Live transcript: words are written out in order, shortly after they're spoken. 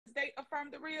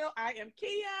Confirm the Real. I am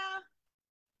Kia.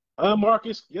 I'm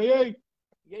Marcus. Yay, yay.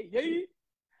 Yay, yay.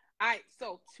 All right,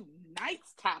 so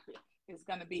tonight's topic is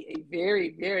going to be a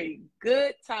very, very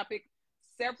good topic.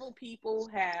 Several people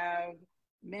have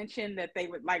mentioned that they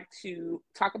would like to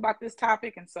talk about this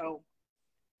topic, and so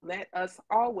let us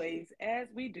always, as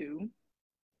we do,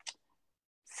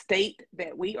 state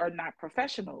that we are not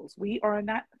professionals. We are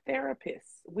not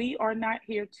therapists. We are not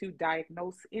here to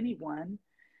diagnose anyone.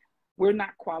 We're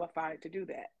not qualified to do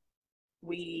that.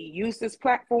 We use this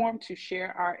platform to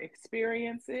share our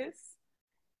experiences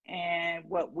and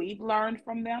what we've learned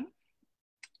from them.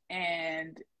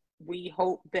 And we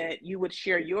hope that you would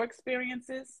share your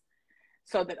experiences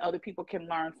so that other people can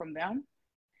learn from them.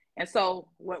 And so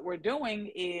what we're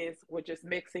doing is we're just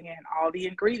mixing in all the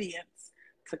ingredients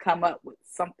to come up with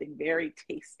something very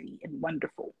tasty and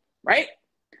wonderful, right?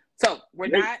 So we're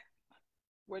not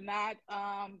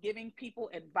giving people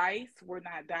advice. We're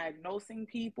not diagnosing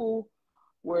people.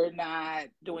 We're not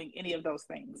doing any of those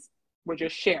things. We're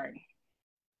just sharing.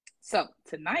 So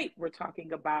tonight we're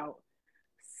talking about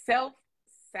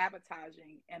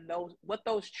self-sabotaging and what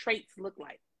those traits look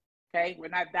like. Okay, we're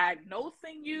not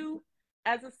diagnosing you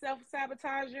as a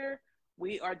self-sabotager.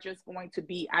 We are just going to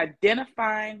be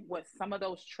identifying what some of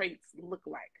those traits look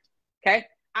like. Okay,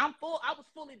 I was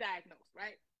fully diagnosed,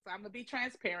 right? So I'm gonna be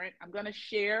transparent. I'm gonna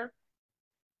share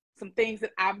some things that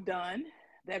I've done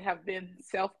that have been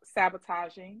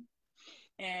self-sabotaging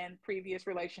in previous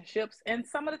relationships and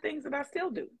some of the things that I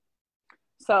still do.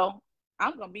 So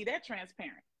I'm gonna be that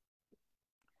transparent.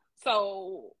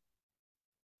 So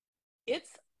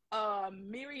it's a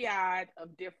myriad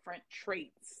of different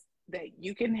traits that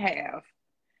you can have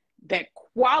that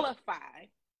qualify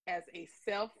as a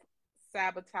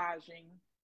self-sabotaging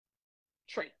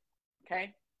trait,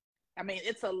 okay? I mean,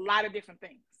 it's a lot of different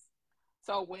things.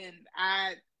 So when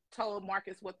I told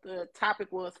Marcus what the topic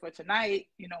was for tonight,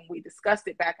 we discussed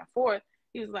it back and forth,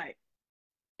 he was like,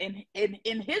 in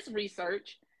his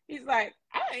research, he's like,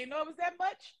 I didn't know it was that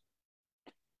much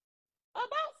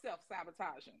about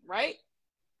self-sabotaging, right?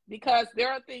 Because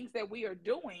there are things that we are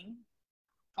doing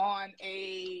on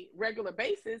a regular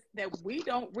basis that we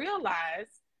don't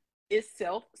realize is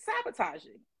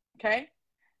self-sabotaging, okay?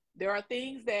 There are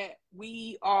things that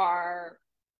we are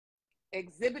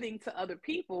exhibiting to other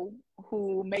people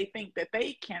who may think that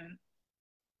they can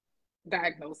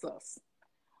diagnose us.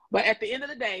 But at the end of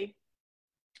the day,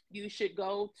 you should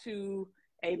go to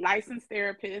a licensed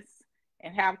therapist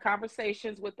and have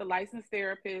conversations with the licensed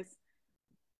therapist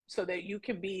so that you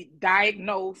can be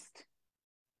diagnosed,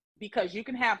 because you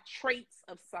can have traits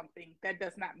of something that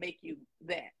does not make you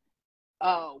that.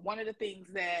 One of the things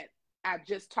that I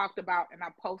just talked about and I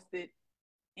posted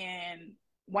in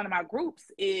one of my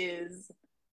groups is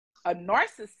a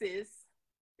narcissist.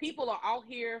 People are out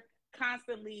here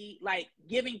constantly like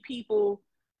giving people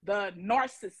the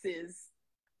narcissist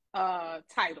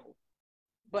title.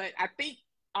 But I think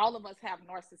all of us have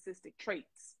narcissistic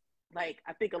traits. Like,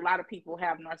 I think a lot of people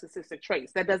have narcissistic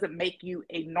traits. That doesn't make you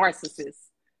a narcissist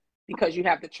because you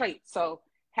have the traits. So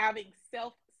having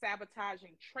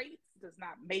self-sabotaging traits does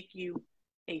not make you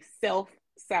a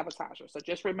self-sabotager. So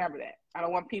just remember that. I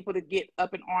don't want people to get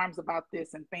up in arms about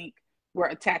this and think we're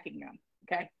attacking them,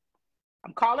 okay?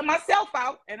 I'm calling myself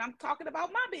out and I'm talking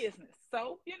about my business.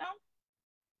 So, you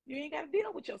ain't got to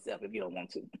deal with yourself if you don't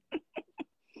want to.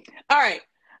 All right.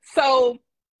 So,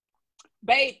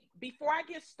 babe, before I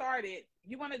get started,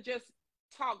 you want to just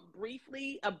talk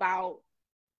briefly about,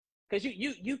 because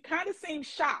you kind of seem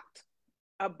shocked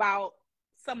about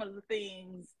some of the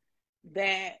things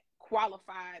that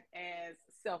qualified as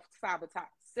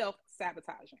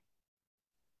self-sabotaging.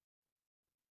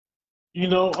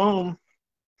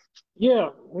 Yeah,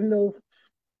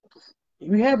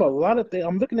 we have a lot of things.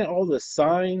 I'm looking at all the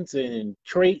signs and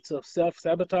traits of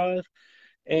self-sabotage,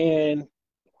 and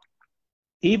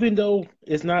even though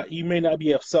you may not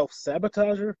be a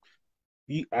self-sabotager,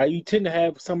 you tend to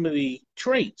have some of the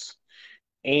traits,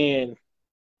 and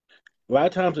a lot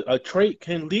of times a trait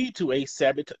can lead to a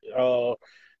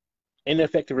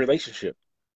ineffective relationship.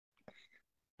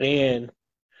 And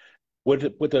with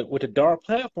the dark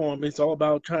platform, it's all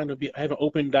about trying to have an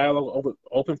open dialogue,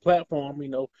 open platform,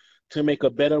 to make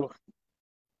a better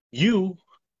you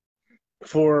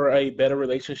for a better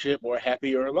relationship or a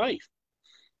happier life.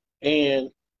 And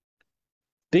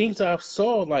things I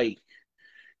saw, like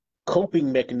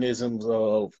coping mechanisms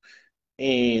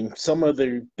and some of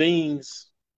the things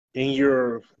in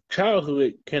your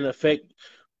childhood can affect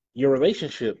your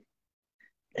relationship.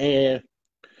 And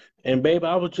babe,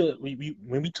 I was just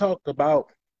when we talked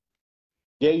about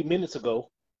 8 minutes ago,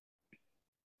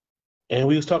 and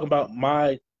we was talking about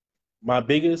my my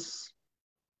biggest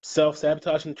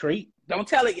self-sabotaging trait. Don't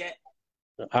tell it yet.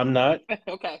 I'm not.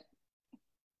 Okay.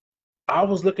 I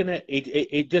was looking at it,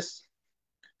 it just,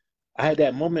 I had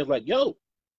that moment like, yo,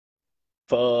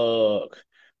 fuck,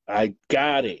 I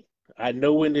got it. I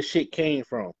know when the shit came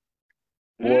from,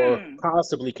 or Mm.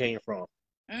 possibly came from,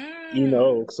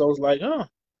 Mm. So it's like, well,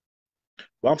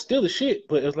 I'm still the shit,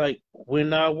 but it's like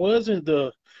when I wasn't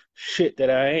the shit that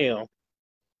I am,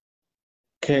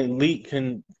 can lead,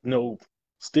 can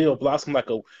still blossom like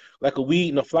a weed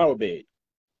in a flower bed,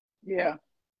 Yeah.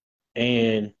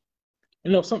 and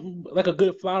something like a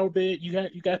good flower bed. You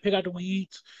got to pick out the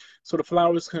weeds so the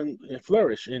flowers can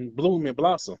flourish and bloom and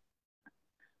blossom.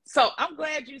 So I'm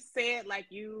glad you said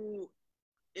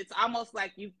it's almost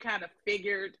like you kind of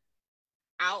figured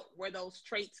out where those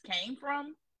traits came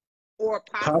from, or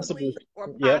Possibly,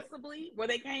 yep. possibly where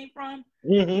they came from.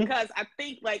 Hmm. Because I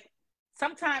think like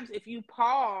sometimes if you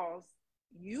pause,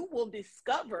 you will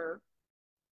discover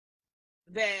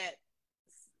that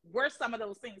where some of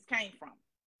those things came from.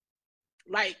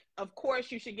 Like, of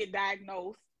course, you should get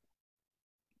diagnosed,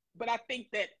 but I think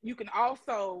that you can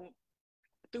also,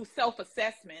 through self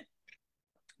assessment,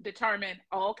 determine,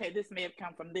 oh, okay, this may have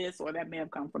come from this, or that may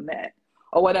have come from that,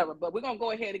 or whatever. But we're going to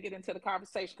go ahead and get into the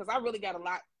conversation because I really got a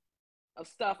lot of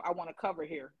stuff I want to cover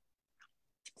here.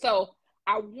 So,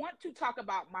 I want to talk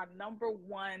about my number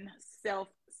one self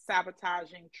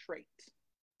sabotaging trait.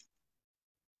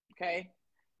 Okay.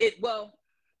 It's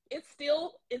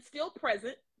still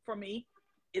present for me.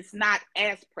 It's not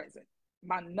as present.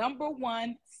 My number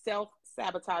one self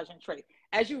sabotaging trait.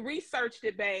 As you researched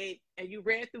it, babe, and you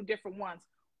read through different ones,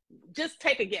 just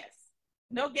take a guess.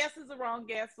 No guess is a wrong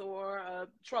guess or a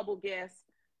trouble guess.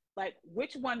 Like,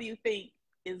 which one do you think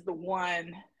is the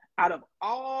one out of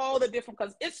all the different,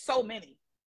 because it's so many,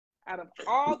 out of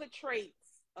all the traits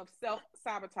of self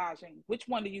sabotaging, which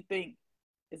one do you think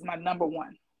is my number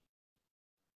one?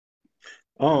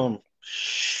 Um,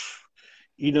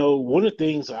 one of the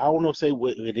things I don't know say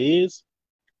what it is.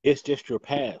 It's just your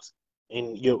past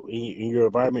and your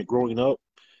environment growing up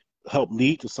helped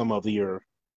lead to some of your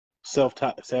self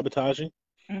sabotaging.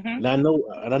 Mm-hmm. And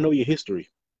I know your history.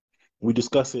 We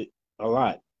discuss it a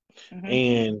lot, Mm-hmm.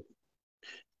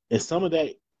 and some of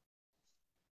that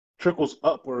trickles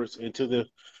upwards into the.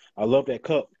 I love that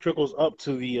cup trickles up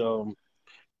to the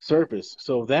surface.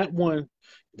 So that one,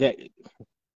 that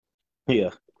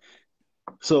yeah.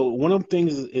 So one of the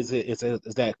things is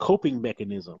that coping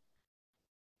mechanism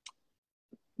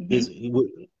Mm-hmm. is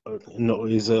no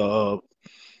is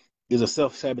a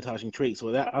self sabotaging trait.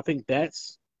 So that I think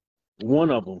that's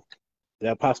one of them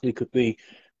that I possibly could be.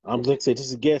 I'm like I said, this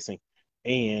is guessing.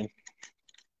 And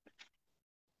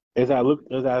as I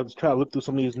was trying to look through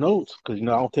some of these notes, because I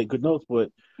don't take good notes, but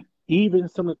even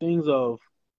some of the things of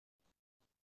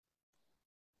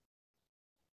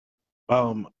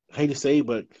I hate to say,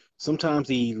 but sometimes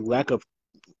the lack of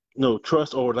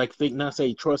trust, or like think not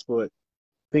say trust, but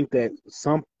think that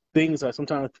some things are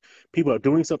sometimes people are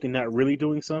doing something, not really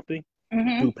doing something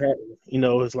Mm-hmm. through pat.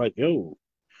 It's like, yo,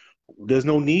 there's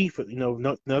no need for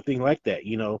nothing like that.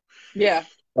 Yeah.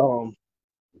 Um,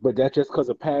 but that's just because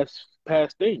of past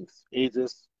things. It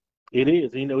is. It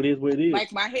is what it Like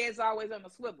is. my head's always on the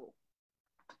swivel.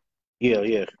 Yeah,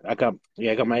 yeah. I got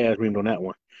my ass reamed on that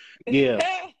one. Yeah.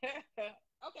 Okay.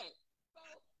 So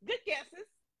good guesses.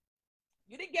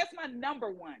 You didn't guess my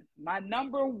number one. My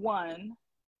number one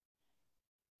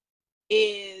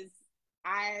is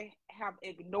I have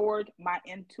ignored my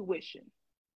intuition.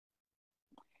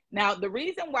 Now, the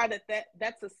reason why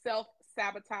that's a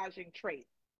self-sabotaging trait.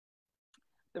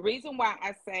 The reason why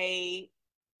I say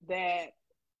that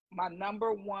my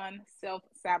number one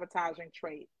self-sabotaging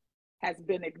trait has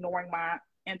been ignoring my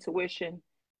intuition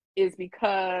is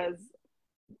because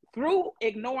through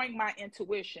ignoring my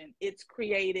intuition, it's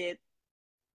created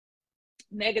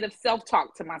negative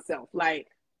self-talk to myself. Like,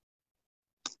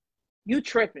 you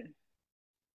tripping.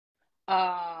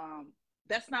 Um,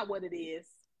 that's not what it is.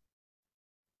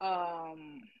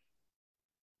 Um,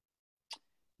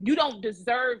 you don't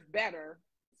deserve better.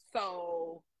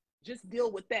 So just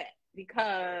deal with that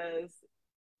because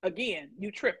again,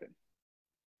 you tripping.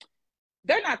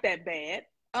 They're not that bad.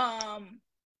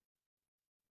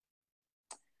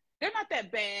 They're not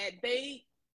that bad. They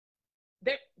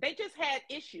just had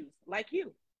issues like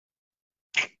you.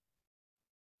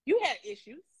 You had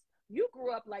issues. You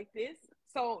grew up like this.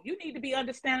 So you need to be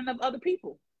understanding of other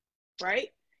people, right?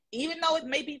 Even though it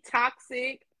may be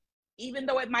toxic, even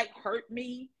though it might hurt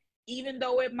me, even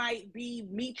though it might be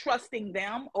me trusting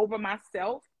them over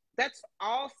myself, that's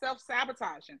all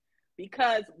self-sabotaging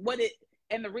because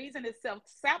And the reason it's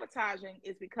self-sabotaging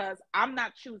is because I'm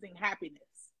not choosing happiness.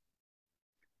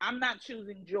 I'm not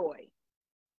choosing joy.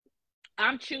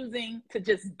 I'm choosing to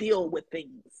just deal with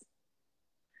things.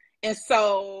 And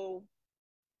so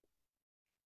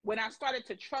when I started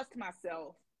to trust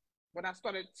myself, when I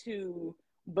started to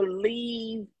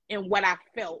believe in what I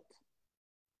felt,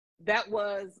 that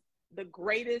was the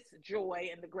greatest joy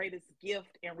and the greatest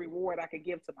gift and reward I could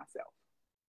give to myself.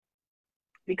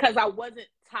 Because I wasn't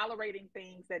tolerating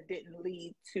things that didn't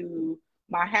lead to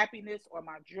my happiness or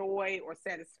my joy or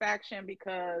satisfaction.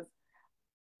 Because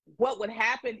what would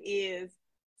happen is,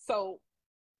 so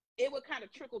it would kind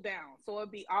of trickle down. So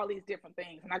it'd be all these different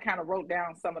things. And I kind of wrote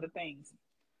down some of the things.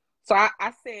 So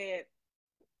I said,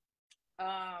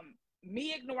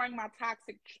 me ignoring my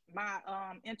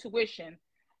intuition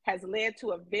has led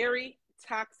to a very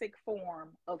toxic form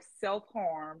of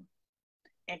self-harm.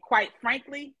 And quite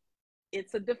frankly,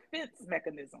 it's a defense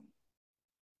mechanism.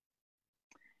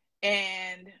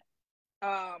 And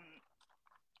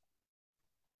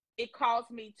it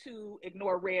caused me to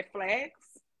ignore red flags.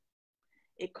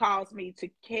 It caused me to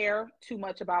care too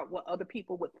much about what other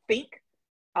people would think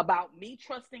about me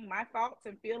trusting my thoughts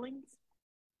and feelings.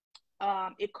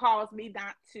 It caused me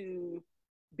not to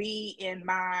be in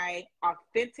my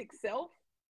authentic self.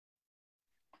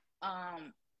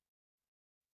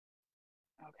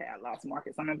 Okay, I lost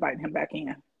Marcus. I'm inviting him back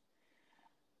in.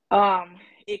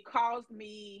 It caused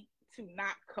me to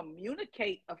not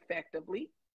communicate effectively,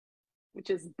 which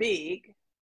is big.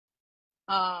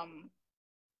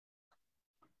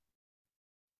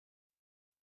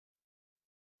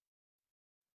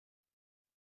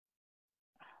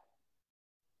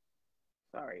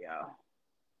 Sorry, y'all.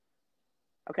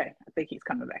 Okay, I think he's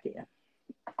coming back in.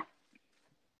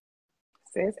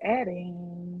 Says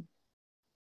adding.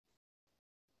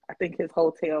 I think his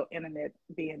hotel internet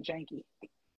being janky.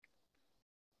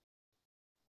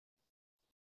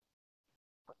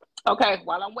 Okay,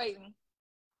 while I'm waiting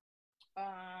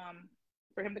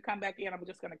for him to come back in, I'm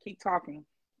just going to keep talking.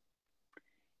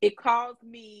 It caused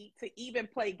me to even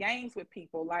play games with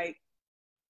people. Like,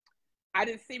 I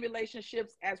didn't see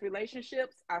relationships as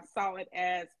relationships. I saw it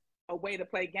as a way to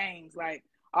play games. Like,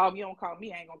 oh, if you don't call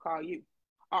me, I ain't going to call you.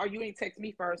 Or you ain't text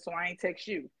me first, so I ain't text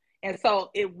you. And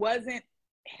so it wasn't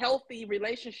healthy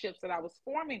relationships that I was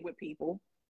forming with people.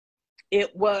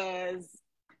 It was,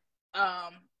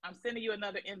 I'm sending you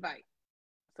another invite.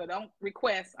 So don't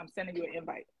request, I'm sending you an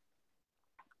invite.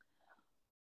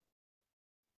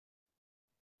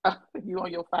 You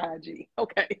on your 5G.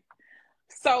 Okay.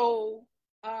 So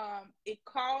it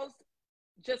caused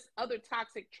just other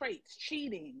toxic traits,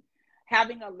 cheating,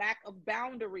 having a lack of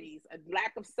boundaries, a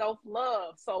lack of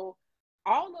self-love. So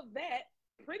all of that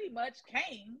pretty much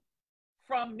came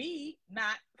from me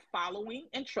not following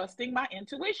and trusting my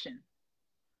intuition.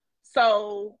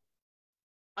 So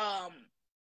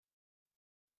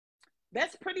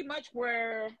that's pretty much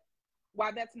why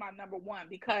that's my number one,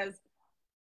 because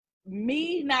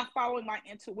me not following my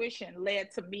intuition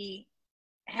led to me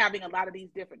having a lot of these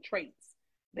different traits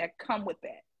that come with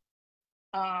that,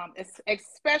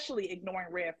 especially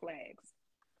ignoring red flags,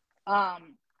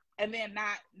 and then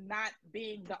not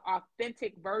being the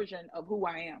authentic version of who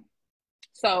I am.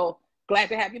 So glad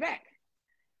to have you back.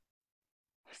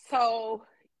 So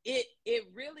it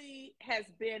really has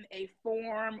been a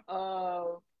form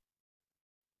of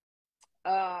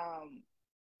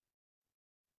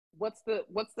what's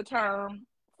the term?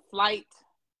 Flight.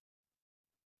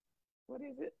 What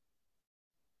is it?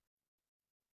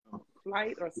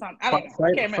 Flight or something. I don't know.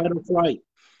 Fight or flight.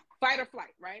 Fight or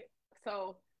flight, right?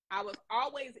 So I was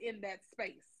always in that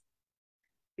space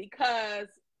because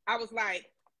I was like,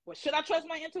 well, should I trust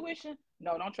my intuition?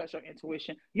 No, don't trust your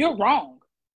intuition. You're wrong.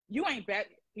 You ain't bad.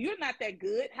 You're not that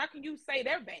good. How can you say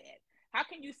they're bad? How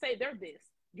can you say they're this?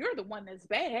 You're the one that's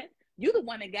bad. You're the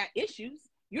one that got issues.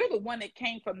 You're the one that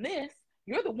came from this.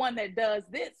 You're the one that does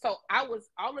this. So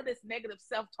all of this negative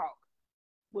self-talk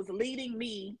was leading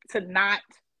me to not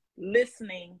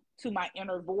listening to my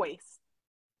inner voice,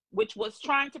 which was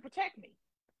trying to protect me.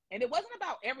 And it wasn't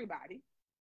about everybody.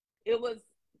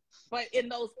 But in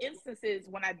those instances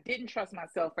when I didn't trust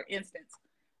myself, for instance,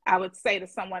 I would say to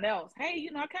someone else, hey,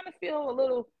 I kind of feel a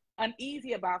little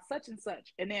uneasy about such and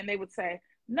such. And then they would say,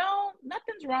 no,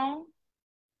 nothing's wrong.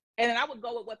 And then I would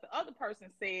go with what the other person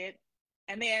said.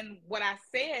 And then what I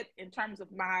said in terms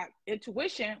of my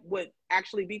intuition would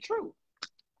actually be true.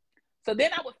 So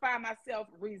then I would find myself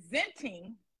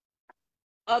resenting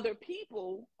other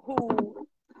people who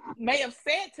may have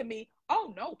said to me,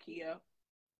 oh, no, Kia.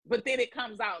 But then it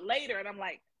comes out later and I'm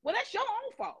like, well, that's your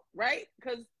own fault, right?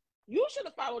 Because You should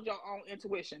have followed your own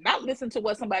intuition, not listen to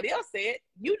what somebody else said.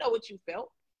 You know what you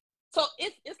felt. So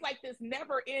it's like this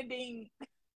never ending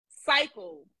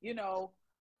cycle,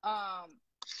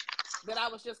 that I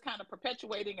was just kind of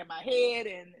perpetuating in my head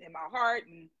and in my heart,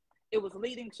 and it was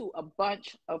leading to a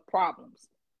bunch of problems.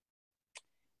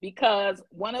 Because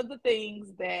one of the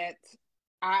things that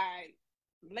I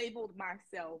labeled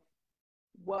myself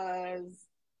was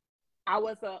I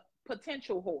was a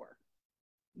potential whore.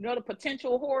 You know what a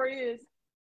potential whore is?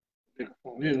 Yeah,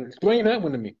 explain that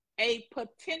one to me. A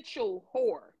potential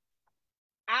whore.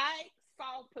 I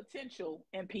saw potential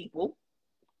in people,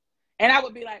 and I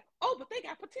would be like, "Oh, but they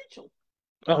got potential."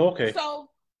 Oh, okay. So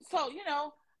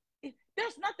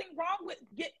there's nothing wrong with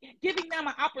giving them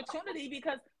an opportunity,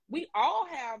 because we all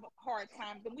have hard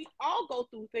times and we all go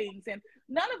through things, and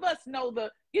none of us know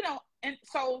and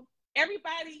so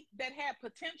everybody that had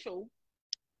potential,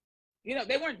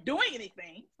 they weren't doing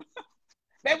anything.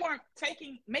 They weren't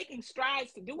making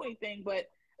strides to do anything, but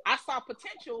I saw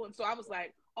potential, and so I was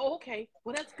like, oh, okay,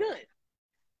 well, that's good.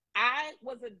 I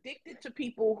was addicted to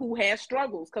people who had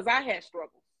struggles, because I had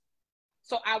struggles.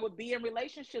 So I would be in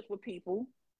relationships with people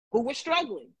who were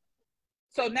struggling.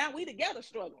 So now we together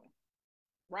struggling,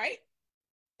 right?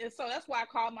 And so that's why I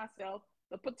call myself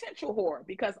the potential whore,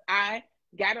 because I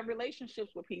got in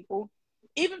relationships with people,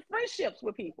 even friendships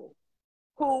with people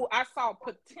who I saw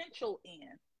potential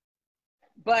in,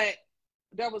 but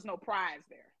there was no prize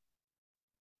there.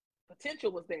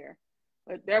 Potential was there,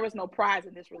 but there was no prize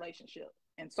in this relationship.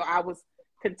 And so I was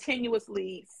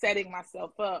continuously setting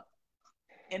myself up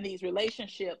in these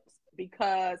relationships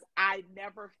because I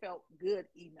never felt good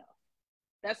enough.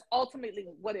 That's ultimately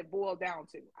what it boiled down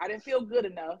to. I didn't feel good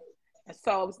enough. And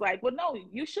so I was like, well, no,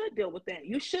 you should deal with that.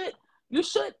 You should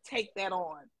take that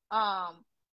on.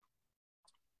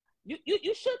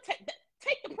 You should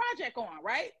take the project on,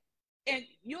 right? And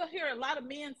you'll hear a lot of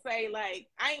men say, like,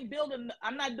 I'm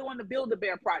not doing the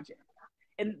Build-A-Bear project.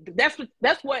 And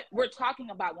that's what we're talking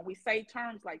about when we say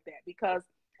terms like that, because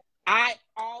I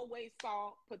always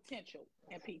saw potential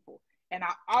in people, and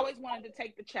I always wanted to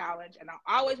take the challenge, and I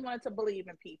always wanted to believe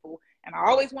in people, and I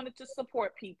always wanted to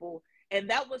support people. And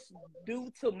that was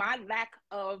due to my lack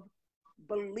of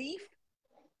belief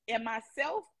in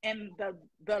myself and the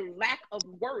lack of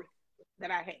worth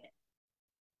that I had,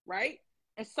 right?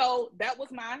 And so that's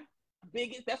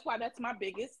why that's my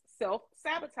biggest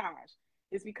self-sabotage,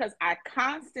 is because I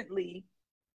constantly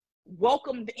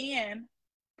welcomed in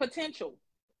potential.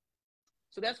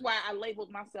 So that's why I labeled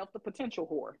myself the potential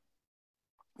whore.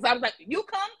 Because I was like, you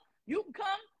can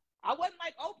come. I wasn't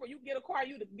like Oprah, you can get a car,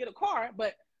 you can get a car,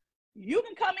 but you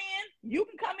can come in, you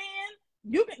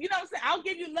know what I'm saying? I'll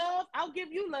give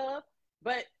you love.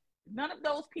 But none of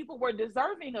those people were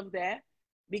deserving of that,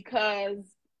 because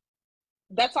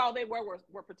that's all they were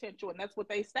potential, and that's what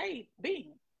they stayed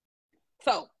being.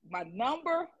 So my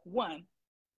number one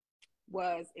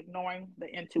was ignoring the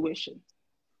intuition.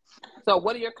 So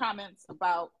what are your comments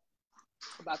about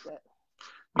that?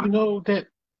 That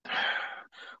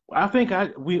I think I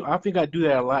do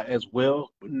that a lot as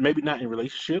well, but maybe not in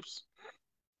relationships.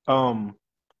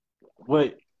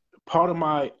 What part of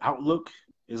my outlook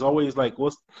is always like,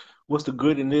 what's the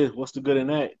good in this? What's the good in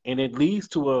that? And it leads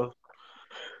to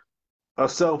a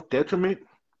self detriment.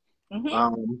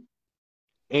 Mm-hmm.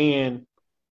 And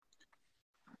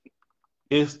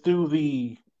it's through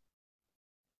the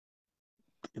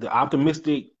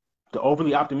optimistic, the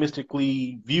overly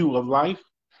optimistically view of life,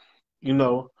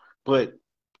 but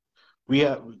we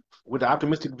have, with the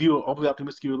optimistic view, overly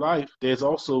optimistic view of life, there's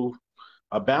also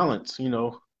a balance.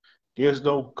 There's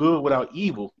no good without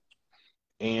evil,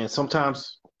 and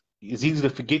sometimes it's easy to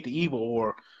forget the evil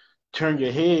or turn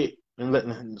your head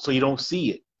so you don't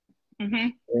see it. Mm-hmm.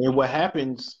 And what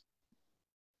happens?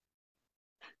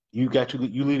 You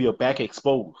leave your back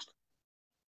exposed,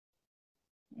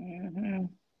 Mm-hmm.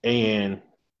 and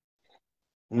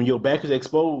when your back is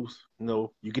exposed,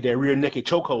 you get that rear naked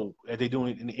chokehold as they do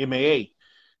in the MAA,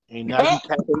 and now you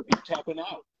tapping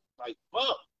out like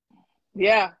fuck.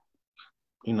 Yeah.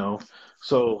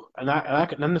 So I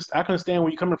can understand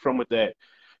where you're coming from with that,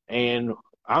 and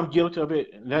I'm guilty of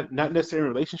it. Not necessarily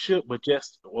in a relationship, but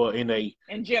just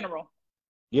in general.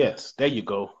 Yes, there you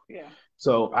go. Yeah.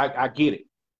 So I get it.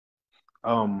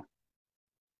 And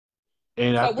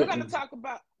so we're going to talk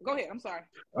about. Go ahead. I'm sorry.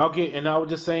 Okay, and I was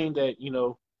just saying that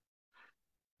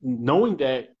knowing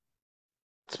that,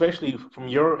 especially from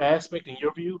your aspect and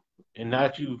your view, and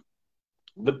not you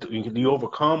you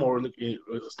overcome or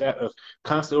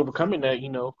constantly overcoming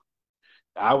that,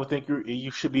 I would think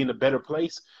you should be in a better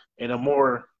place, in a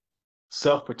more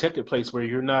self-protected place where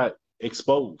you're not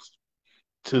exposed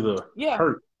to the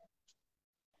hurt.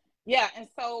 Yeah, and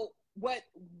so what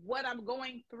I'm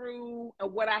going through, or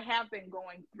what I have been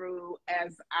going through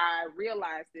as I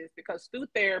realize this, because through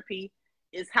therapy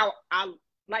is how I,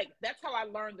 like, that's how I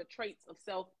learned the traits of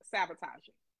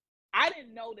self-sabotaging. I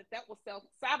didn't know that that was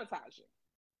self-sabotaging,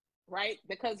 right?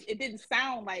 Because it didn't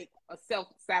sound like a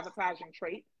self-sabotaging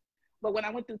trait. But when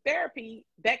I went through therapy,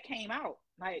 that came out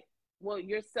like, well,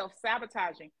 you're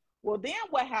self-sabotaging. Well, then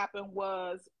what happened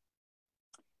was,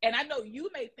 and I know you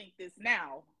may think this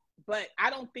now, but I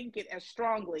don't think it as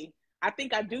strongly. I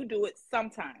think I do it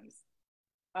sometimes.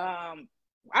 I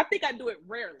think I do it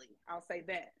rarely. I'll say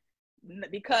that,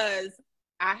 because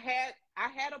I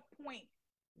had a point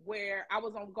where I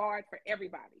was on guard for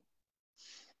everybody.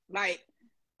 Like,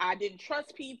 I didn't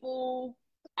trust people.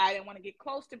 I didn't want to get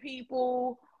close to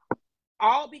people,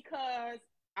 all because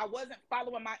I wasn't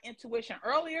following my intuition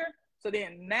earlier. So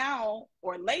then now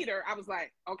or later, I was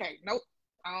like, okay, nope.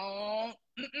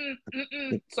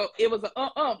 So it was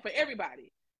a for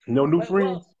everybody. No new But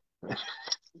well, friends.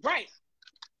 right.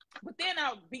 But then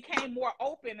I became more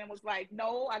open and was like,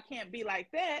 no, I can't be like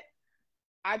that.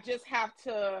 I just have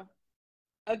to,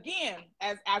 again,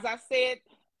 as I said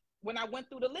when I went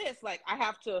through the list, like, I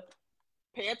have to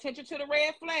pay attention to the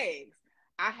red flags.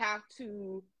 I have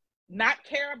to not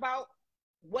care about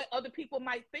what other people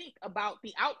might think about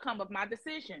the outcome of my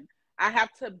decision. I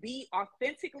have to be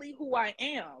authentically who I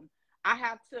am. I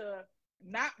have to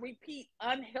not repeat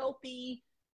unhealthy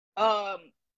um,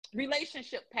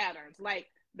 relationship patterns. Like,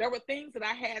 there were things that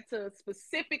I had to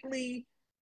specifically,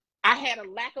 I had a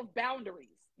lack of boundaries,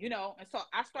 and so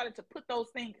I started to put those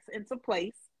things into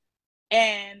place.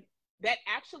 And that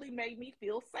actually made me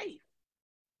feel safe.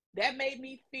 That made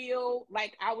me feel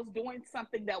like I was doing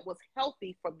something that was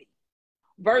healthy for me,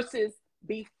 versus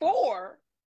before,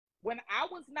 when I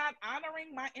was not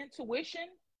honoring my intuition,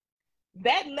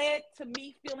 that led to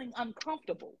me feeling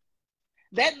uncomfortable.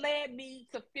 That led me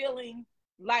to feeling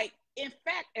like, in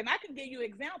fact, and I can give you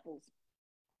examples.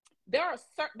 There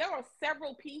are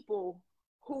several people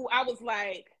who I was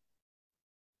like,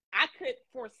 I could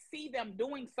foresee them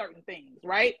doing certain things,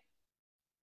 right?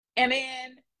 And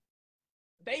then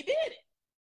they did it.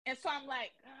 And so I'm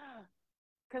like,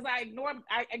 because I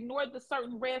ignored the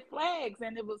certain red flags,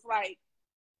 and it was like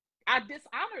I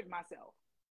dishonored myself.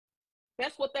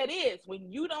 That's what that is.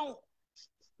 When you don't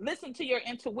listen to your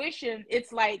intuition,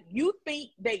 it's like you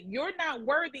think that you're not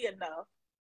worthy enough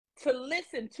to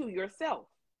listen to yourself.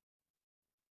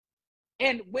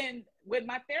 And when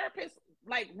my therapist,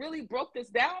 like, really broke this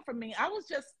down for me, I was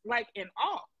just like in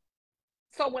awe.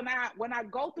 So when I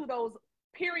go through those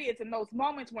periods and those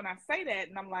moments when I say that,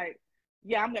 and I'm like,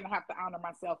 yeah, I'm gonna have to honor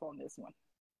myself on this one.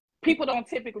 People don't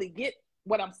typically get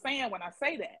what I'm saying when I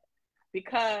say that,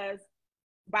 because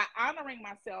by honoring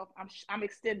myself, I'm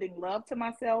extending love to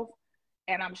myself,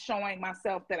 and I'm showing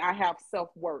myself that I have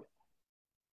self-worth.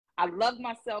 I love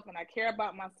myself and I care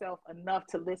about myself enough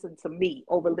to listen to me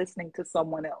over listening to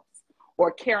someone else,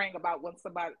 or caring about what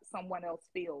someone else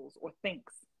feels or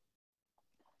thinks.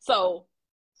 So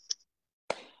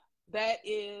that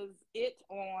is it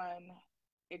on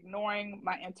ignoring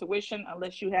my intuition,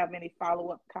 unless you have any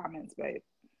follow-up comments, babe.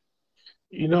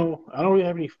 I don't really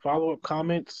have any follow-up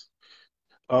comments.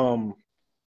 Um,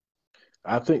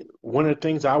 I think one of the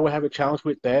things I would have a challenge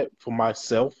with that for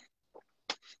myself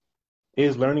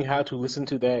is learning how to listen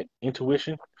to that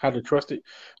intuition, how to trust it,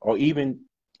 or to even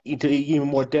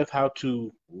more depth, how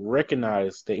to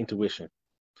recognize the intuition.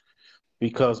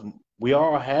 Because we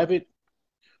all have it,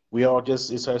 we all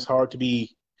just it's hard to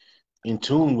be in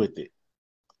tune with it.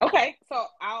 Okay, so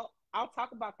I'll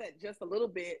talk about that just a little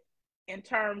bit in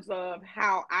terms of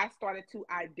how I started to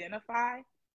identify.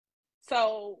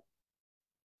 So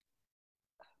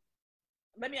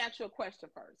let me ask you a question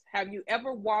first. Have you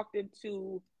ever walked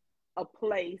into a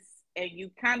place and you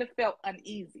kind of felt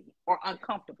uneasy or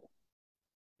uncomfortable?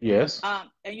 Yes,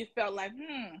 And you felt like,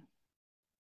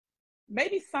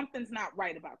 maybe something's not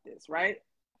right about this, right?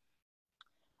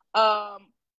 Um,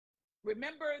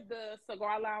 Remember the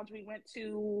cigar lounge we went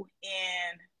to,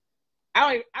 and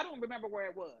I don't remember where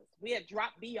it was. We had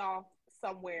dropped B off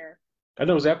somewhere. I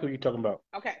know exactly what you're talking about.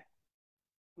 Okay.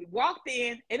 We walked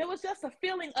in, and it was just a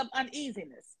feeling of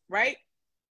uneasiness, right?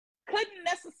 Couldn't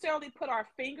necessarily put our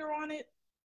finger on it,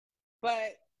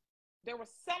 but there was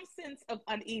some sense of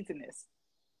uneasiness.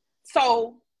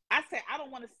 So I said, I don't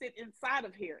want to sit inside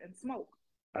of here and smoke.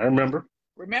 I remember.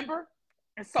 Remember?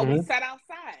 And so we Hmm. sat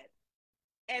outside.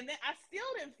 And then I still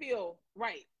didn't feel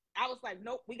right. I was like,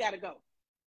 nope, we got to go.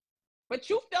 But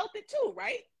you felt it too,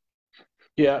 right?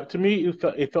 Yeah, to me,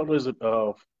 it felt as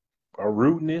a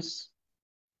rudeness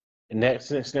in that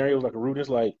scenario, like a rudeness,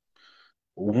 like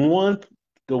one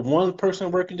the one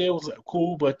person working there was like,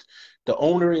 cool, but the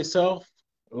owner itself,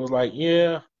 it was like,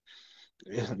 yeah,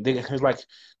 it's like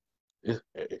it's,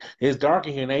 it's dark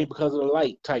in here, and it ain't because of the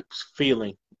light type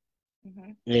feeling.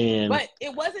 Mm-hmm. And But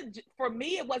it wasn't for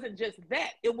me. It wasn't just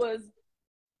that. It was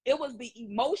the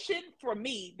emotion for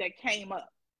me that came up.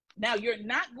 Now you're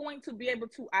not going to be able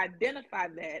to identify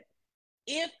that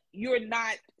if you're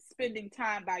not spending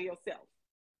time by yourself,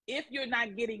 if you're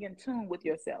not getting in tune with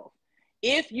yourself,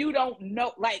 if you don't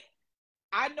know, like,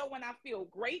 I know when I feel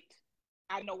great,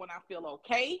 I know when I feel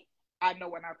okay, I know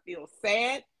when I feel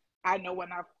sad, I know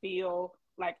when I feel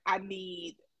like I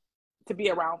need to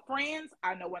be around friends,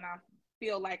 I know when I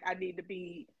feel like I need to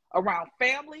be around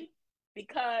family,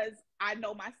 because I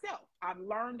know myself. I've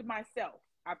learned myself.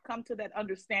 I've come to that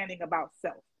understanding about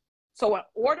self. So, in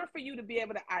order for you to be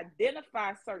able to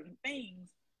identify certain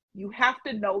things, you have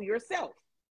to know yourself.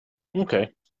 okay,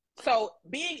 So,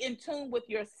 being in tune with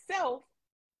yourself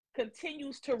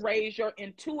continues to raise your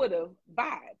intuitive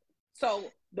vibe.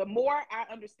 So, the more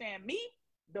I understand me,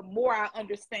 the more I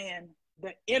understand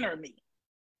the inner me.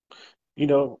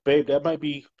 babe, that might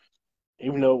be.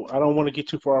 Even though I don't want to get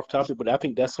too far off topic, but I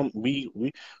think that's something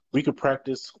we could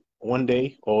practice one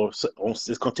day, or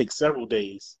it's gonna take several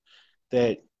days.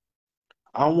 That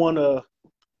I want to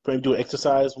maybe do an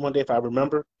exercise one day if I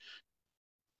remember,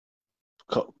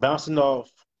 bouncing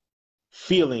off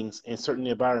feelings in certain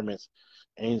environments,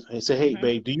 and say, hey, Mm-hmm.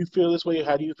 babe, do you feel this way?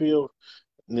 How do you feel?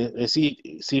 And see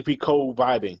if we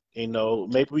co-vibing.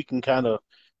 Maybe we can kind of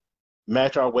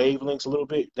match our wavelengths a little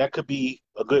bit. That could be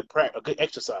a good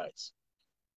exercise.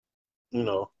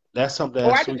 That's something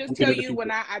Or I that's could we just can tell do to you when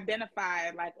people. I identify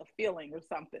like a feeling or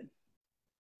something.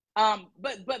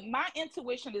 But my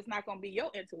intuition is not going to be your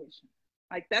intuition.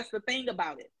 Like, that's the thing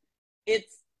about it.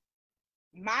 It's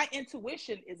my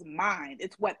intuition is mine.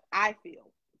 It's what I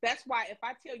feel. That's why if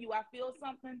I tell you I feel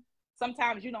something,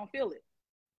 sometimes you don't feel it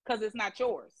because it's not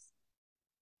yours.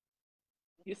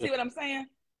 You see what I'm saying?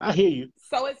 I hear you.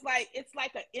 So it's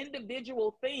like an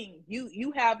individual thing.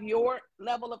 You have your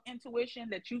level of intuition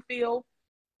that you feel,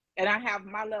 and I have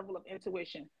my level of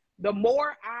intuition. The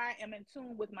more I am in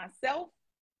tune with myself,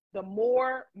 the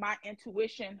more my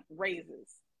intuition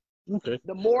raises, Okay.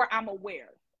 the more I'm aware.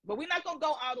 But we're not gonna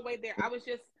go all the way there.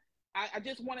 I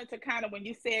just wanted to kind of, when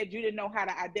you said you didn't know how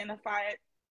to identify it,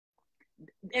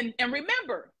 and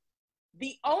remember,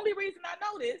 the only reason I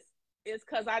know this is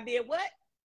because I did what?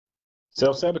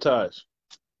 Self-sabotage.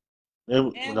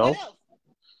 And, And what else?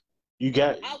 you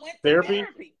got I went to therapy.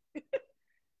 therapy.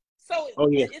 So Oh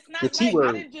yeah, it's the not T like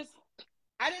word.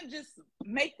 I didn't just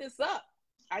make this up.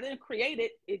 I didn't create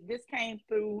it. It just came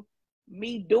through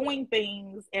me doing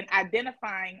things and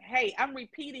identifying, hey, I'm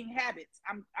repeating habits.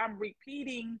 I'm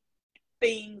repeating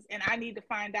things, and I need to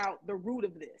find out the root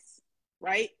of this,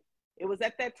 right? It was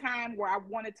at that time where I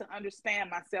wanted to understand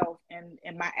myself and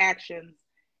my actions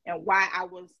and why I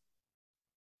was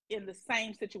in the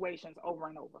same situations over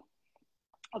and over.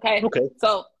 Okay. Okay.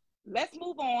 So let's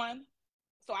move on.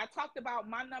 So I talked about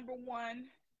my number one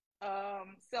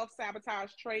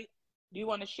self-sabotage trait. Do you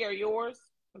want to share yours?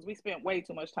 Because we spent way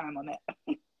too much time on that.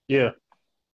 Yeah.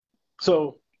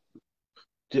 So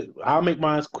I'll make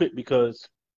mine quick because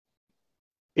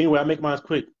anyway, I make mine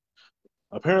quick.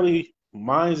 Apparently,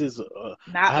 mine is Not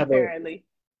I have a apparently.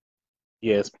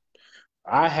 yes.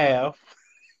 I have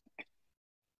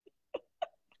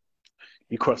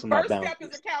you crossing my First step is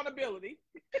boundaries. accountability.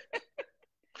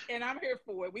 And I'm here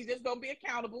for it. We just gonna be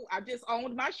accountable. I just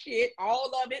owned my shit,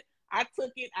 all of it. I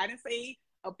took it. I didn't say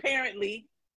apparently.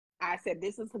 I said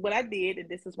this is what I did, and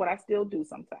this is what I still do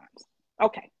sometimes.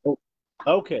 Okay.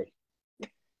 Okay.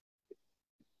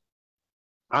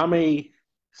 I'm a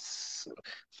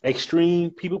extreme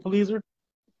people pleaser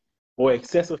or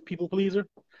excessive people pleaser.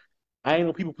 I ain't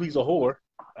no people pleaser whore.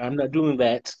 I'm not doing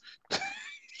that.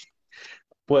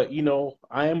 But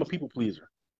I am a people pleaser.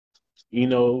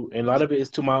 And a lot of it is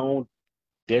to my own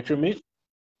detriment,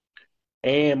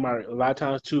 and my a lot of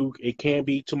times too, it can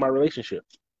be to my relationship.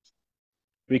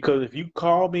 Because if you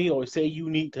call me or say you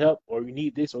need help or you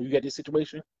need this or you got this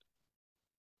situation,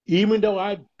 even though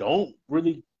I don't want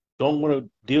to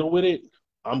deal with it,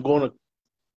 I'm gonna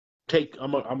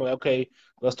I'm like, okay,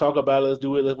 let's talk about it, let's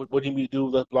do it, what do you need to do,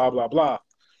 let's blah blah blah.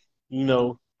 You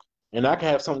know, and I can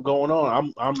have something going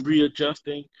on. I'm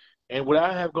readjusting, and what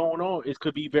I have going on, it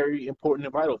could be very important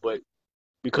and vital, but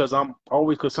because I'm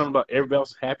always concerned about everybody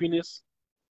else's happiness,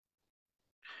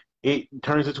 it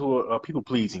turns into a people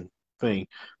pleasing thing.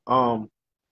 Um,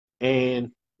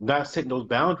 and not setting those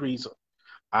boundaries,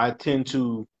 I tend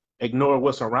to ignore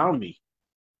what's around me.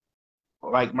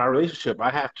 Like my relationship,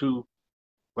 I have to,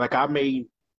 like, I may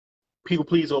people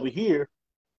please over here,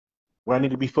 where I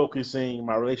need to be focusing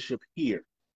my relationship here,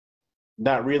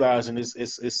 not realizing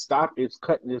it's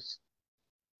cutting this,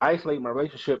 isolating my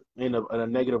relationship in a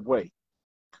negative way,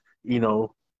 you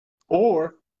know,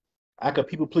 or I could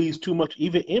people please too much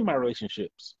even in my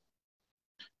relationships.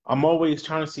 I'm always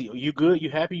trying to see, are you good? You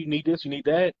happy? You need this? You need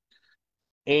that?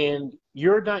 And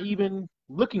you're not even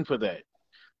looking for that.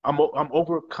 I'm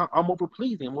over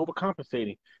pleasing. I'm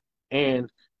overcompensating. And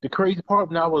the crazy part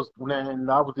when I was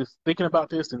just thinking about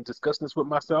this and discussing this with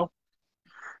myself,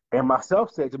 and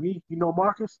myself said to me,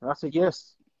 Marcus, and I said,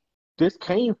 yes, this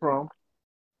came from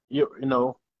you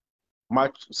know my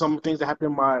some things that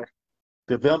happened in my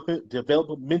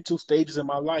developmental stages in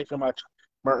my life, in my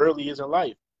early years in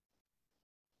life.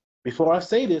 Before I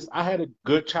say this, I had a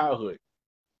good childhood.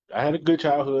 I had a good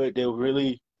childhood. There was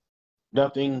really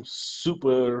nothing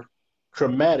super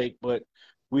traumatic, but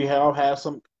we all have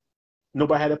some.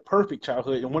 Nobody had a perfect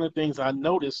childhood, and one of the things I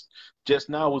noticed just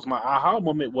now was my aha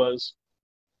moment was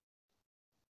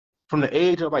from the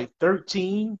age of like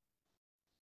 13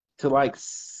 to like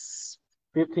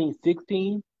 15,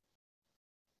 16.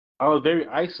 I was very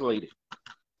isolated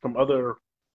from other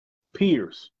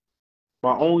peers.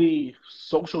 My only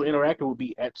social interaction would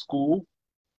be at school.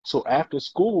 So after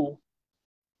school,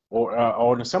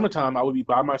 or in the summertime, I would be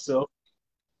by myself.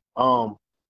 Um,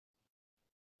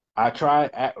 I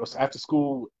tried after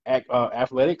school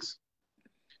athletics.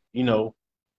 You know,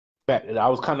 back I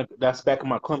was kind of that's back in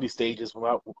my clumsy stages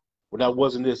when I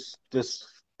wasn't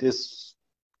this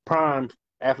prime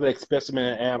athletic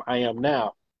specimen I am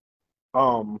now.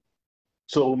 Um,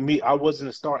 so I wasn't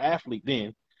a star athlete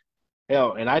then.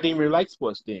 Hell, and I didn't really like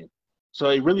sports then, so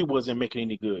it really wasn't making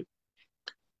any good.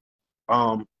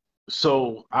 Um,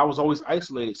 so I was always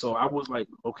isolated. So I was like,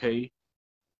 okay.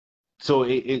 So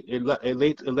it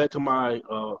led to my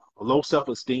low self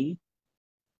esteem,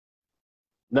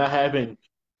 not having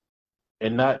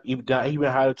and not even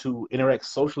how to interact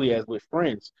socially as with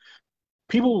friends.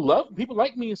 People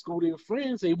like me in school. They were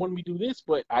friends. They wanted me to do this,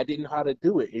 but I didn't know how to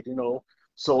do it.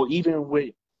 So even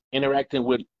with interacting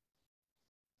with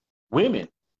women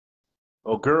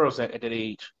or girls at that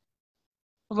age,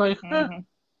 I was like, Mm-hmm.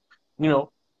 you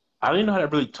know, I didn't know how to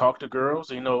really talk to girls.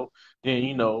 Then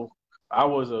I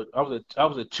was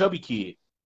a chubby kid.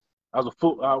 I was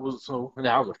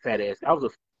a fat ass. I was a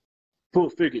full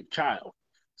figured child.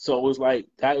 So it was like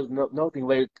that was nothing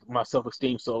related to my self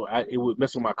esteem. So it would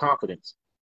mess with my confidence.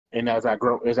 And as I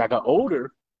got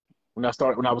older, when I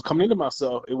was coming into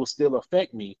myself, it would still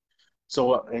affect me.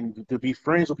 So and to be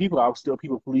friends with people, I was still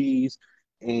people please,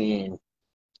 and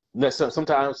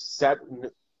sometimes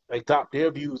adopt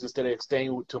their views instead of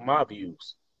staying to my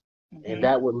views, and Mm-hmm.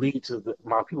 that would lead to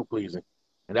my people pleasing,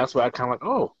 and that's why I kind of like,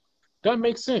 oh, that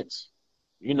makes sense.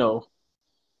 You know,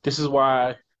 this is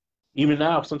why even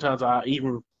now sometimes I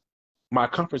even my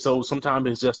comfort zone sometimes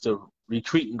is just to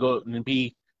retreat and go and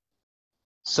be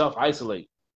self isolate.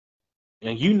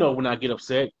 And when I get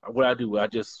upset, what I do, I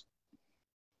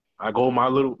go in my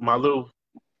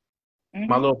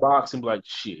Mm-hmm. little box and be like,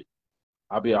 shit,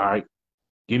 I'll be all right.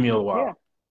 Give me a Yeah. while.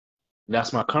 And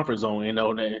that's my comfort zone,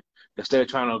 that instead of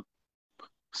trying to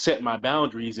set my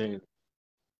boundaries and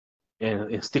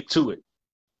stick to it.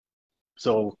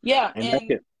 So, Yeah. and that's And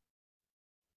it.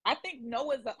 I think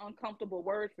no is an uncomfortable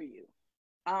word for you.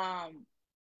 Um,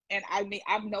 and I mean,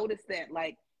 I've noticed that,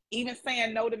 like, even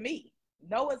saying no to me,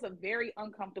 no is a very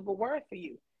uncomfortable word for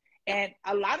you. And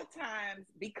a lot of times,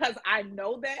 because I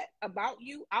know that about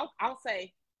you, I'll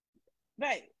say,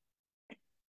 "Babe,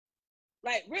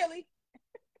 like, really?"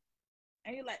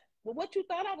 And you're like, "Well, what you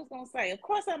thought I was gonna say? Of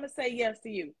course, I'm gonna say yes to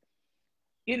you."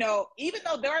 Even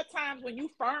though there are times when you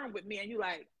firm with me and you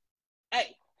like,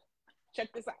 "Hey,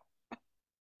 check this out,"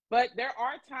 but there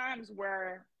are times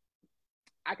where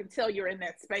I can tell you're in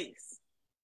that space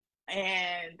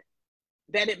and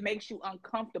that it makes you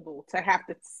uncomfortable to have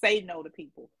to say no to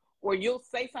people. Or you'll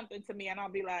say something to me and I'll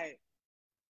be like,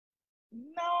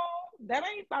 no, that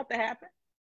ain't about to happen.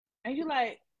 And you're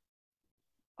like,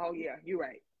 oh yeah, you're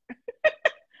right.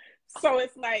 So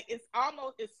it's like it's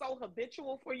so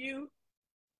habitual for you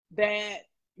that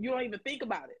you don't even think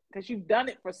about it because you've done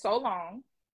it for so long.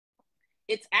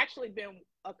 It's actually been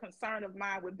a concern of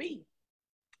mine with B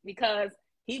because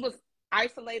he was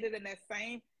isolated in that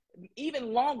same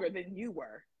even longer than you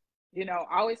were.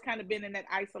 Always kind of been in that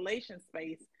isolation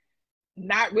space,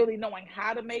 not really knowing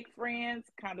how to make friends,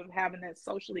 kind of having that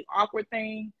socially awkward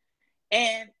thing.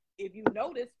 And if you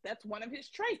notice, that's one of his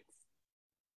traits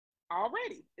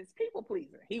already. It's people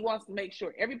pleaser. He wants to make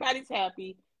sure everybody's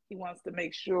happy. He wants to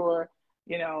make sure,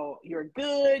 you're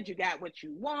good, you got what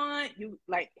you want.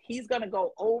 He's gonna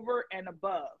go over and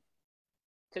above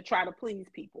to try to please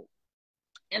people.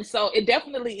 And so it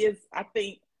definitely is, I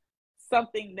think,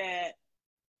 something that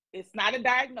it's not a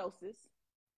diagnosis,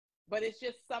 but it's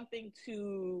just something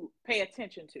to pay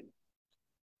attention to.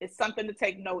 It's something to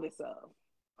take notice of.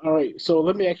 All right, so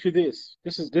let me ask you this.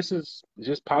 This is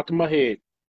just popped in my head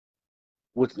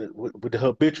with the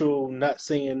habitual not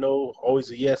saying no,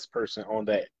 always a yes person on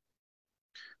that.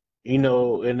 And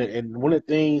one of the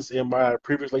things in my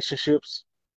previous relationships,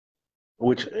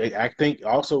 which I think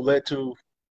also led to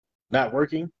not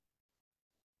working,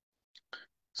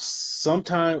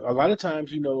 sometimes, a lot of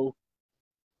times, you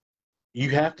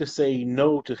have to say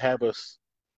no to have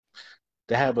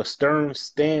a stern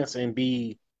stance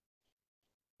and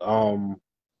um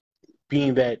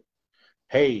being that,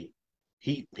 hey,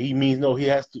 he means no, he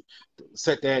has to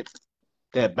set that,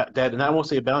 and I won't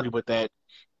say a boundary, but that,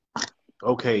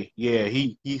 okay, yeah,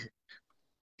 he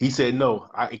said no.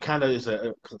 It kind of is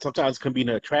sometimes can be an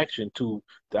attraction to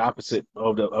the opposite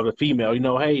of the female.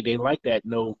 Hey, they like that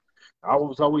no. I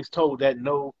was always told that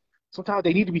no. Sometimes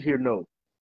they need to be hear no,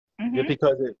 just Mm-hmm.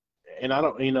 because and I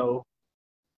don't,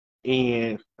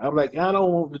 and I'm like,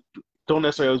 don't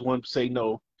necessarily always want to say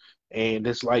no. And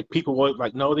it's like people want,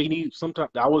 like, no, they need sometimes.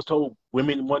 I was told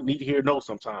women need to hear no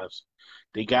sometimes.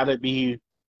 They gotta be,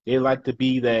 they like to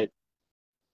be that.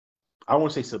 I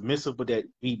won't say submissive, but that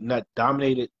be not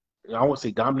dominated. I won't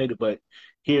say dominated, but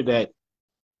hear that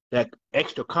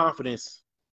extra confidence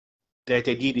that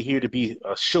they need to hear to be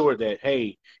assured that,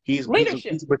 hey,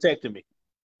 Leadership. he's protecting me.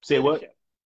 Say what? Leadership.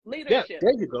 Yeah, Leadership.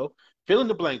 there you go. Fill in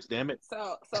the blanks, damn it.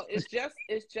 So it's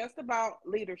just about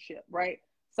leadership, right?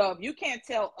 So if you can't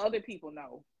tell other people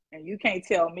no and you can't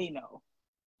tell me no,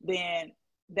 then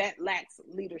that lacks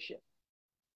leadership,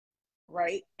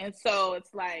 right? And so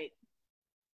it's like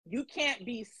you can't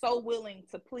be so willing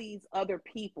to please other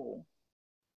people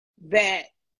that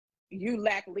you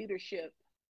lack leadership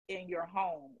in your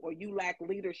home, or you lack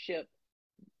leadership,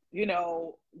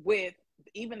 with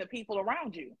even the people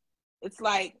around you. It's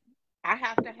like I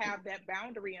have to have that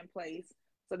boundary in place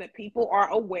so that people are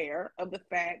aware of the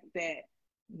fact that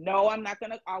no, I'm not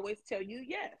going to always tell you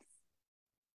yes.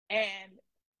 And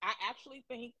I actually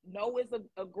think no is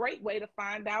a great way to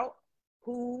find out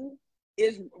who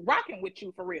is rocking with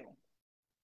you for real.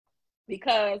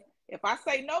 Because if I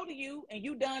say no to you and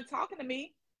you done talking to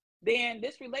me, then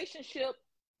this relationship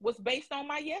was based on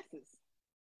my yeses.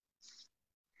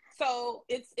 So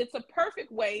it's a perfect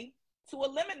way to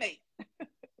eliminate,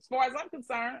 as far as I'm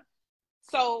concerned.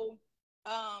 So,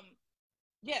 um,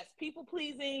 yes, people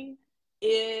pleasing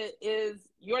is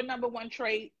your number one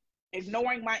trait.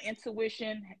 Ignoring my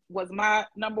intuition was my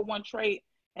number one trait.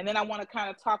 And then I want to kind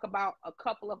of talk about a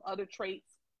couple of other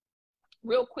traits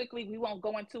real quickly. We won't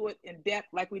go into it in depth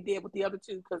like we did with the other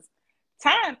two because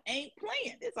time ain't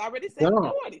playing. It's already No.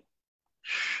 7:40.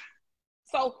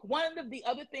 So one of the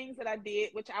other things that I did,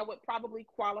 which I would probably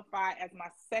qualify as my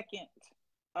second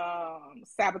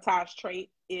sabotage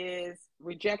trait, is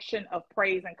rejection of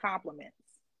praise and compliments.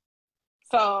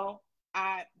 So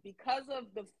because of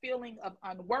the feeling of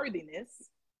unworthiness,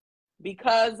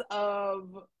 because of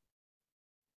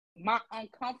my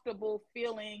uncomfortable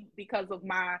feeling, because of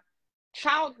my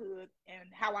childhood and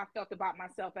how I felt about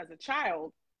myself as a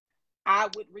child, I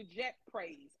would reject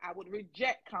praise. I would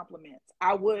reject compliments.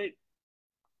 I would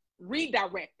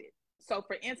redirect it. So,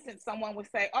 for instance, someone would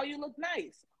say, "Oh, you look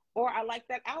nice," or "I like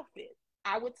that outfit."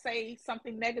 I would say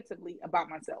something negatively about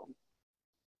myself,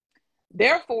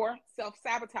 therefore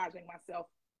self-sabotaging myself.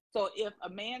 So if a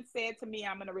man said to me,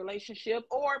 I'm in a relationship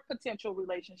or potential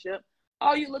relationship,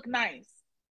 "Oh, you look nice."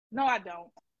 No, I don't.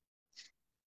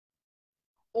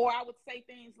 Or I would say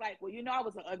things like, "Well, I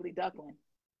was an ugly duckling,"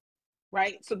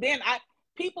 right? So then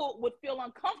people would feel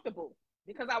uncomfortable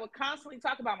because I would constantly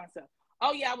talk about myself.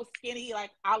 "Oh yeah, I was skinny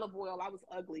like olive oil. I was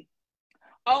ugly."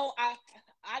 "Oh,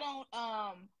 I don't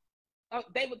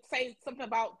they would say something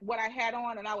about what I had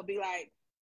on and I would be like,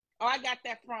 "Oh, I got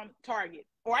that from Target,"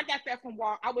 or "I got that from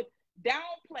Walmart." I would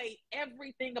downplay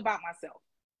everything about myself,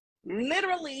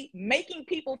 literally making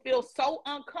people feel so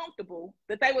uncomfortable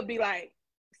that they would be like,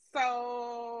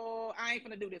 "So I ain't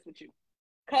gonna do this with you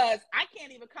because I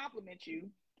can't even compliment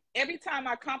you. Every time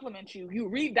I compliment you, you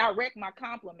redirect my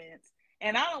compliments,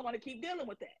 and I don't want to keep dealing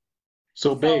with that."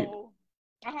 So, babe, So,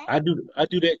 uh-huh. I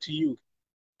do that to you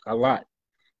a lot.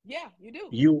 Yeah, you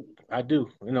do. I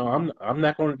do. I'm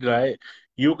not going to deny it.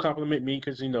 You'll compliment me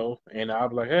because and I'll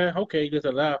be like, okay, just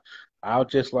allow. I'll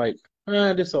just like,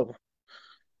 this over,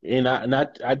 and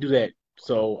I do that.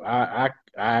 So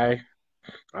I'm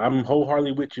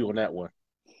wholeheartedly with you on that one.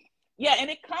 Yeah, and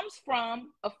it comes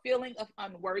from a feeling of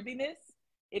unworthiness.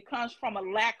 It comes from a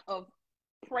lack of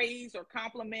praise or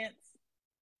compliments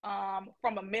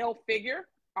from a male figure.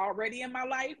 already in my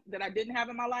life that I didn't have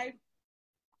in my life.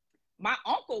 My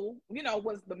uncle,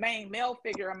 was the main male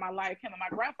figure in my life, him and my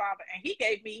grandfather, and he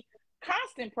gave me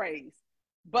constant praise.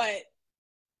 But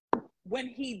when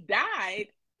he died,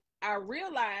 I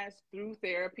realized through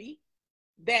therapy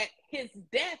that his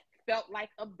death felt like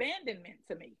abandonment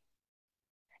to me.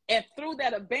 And through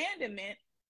that abandonment,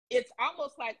 it's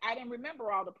almost like I didn't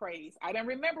remember all the praise. I didn't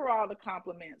remember all the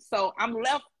compliments. So I'm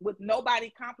left with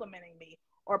nobody complimenting me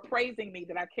or praising me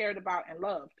that I cared about and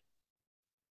loved.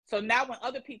 So now when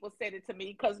other people said it to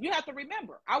me, because you have to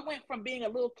remember, I went from being a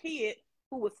little kid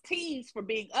who was teased for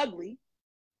being ugly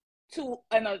to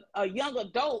a young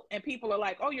adult, and people are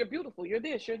like, oh, you're beautiful, you're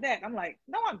this, you're that. I'm like,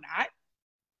 no, I'm not.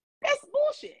 That's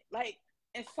bullshit. Like,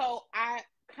 and so I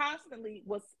constantly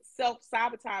was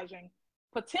self-sabotaging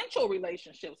potential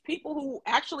relationships, people who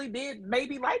actually did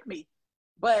maybe like me.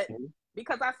 But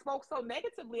because I spoke so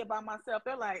negatively about myself,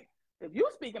 they're like, if you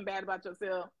speaking bad about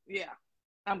yourself, yeah,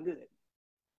 I'm good.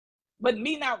 But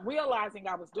me not realizing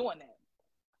I was doing that.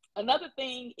 Another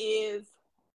thing is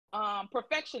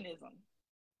perfectionism.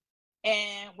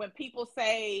 And when people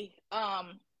say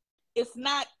it's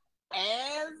not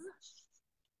as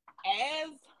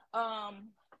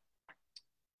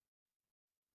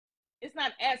it's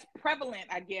not as prevalent,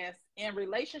 I guess, in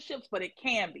relationships, but it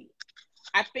can be.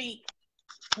 I think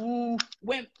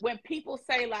when people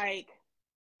say like,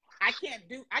 I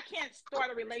can't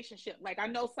start a relationship. Like, I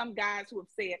know some guys who have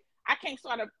said, I can't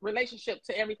start a relationship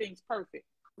till everything's perfect.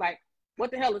 Like,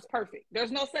 what the hell is perfect?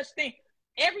 There's no such thing.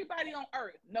 Everybody on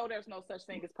earth know there's no such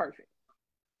thing as perfect.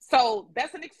 So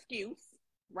that's an excuse,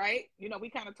 right?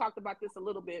 We kind of talked about this a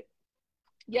little bit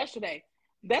yesterday.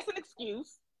 That's an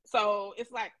excuse. So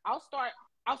it's like, I'll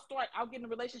get in a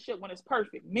relationship when it's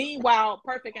perfect. Meanwhile,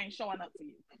 perfect ain't showing up for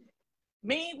you.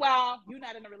 Meanwhile, you're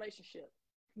not in a relationship.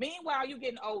 Meanwhile, you're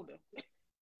getting older.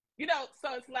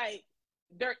 So it's like,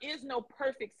 there is no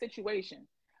perfect situation.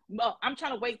 No, I'm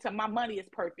trying to wait till my money is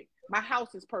perfect. My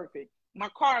house is perfect. My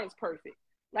car is perfect.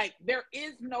 Like, there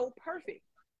is no perfect.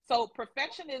 So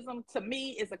perfectionism to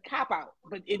me is a cop-out.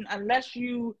 But unless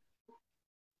you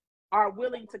are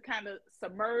willing to kind of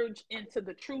submerge into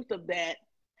the truth of that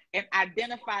and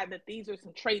identify that these are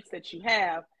some traits that you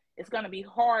have, it's going to be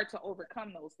hard to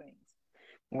overcome those things.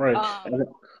 Right.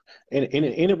 And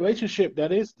in a relationship,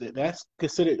 that's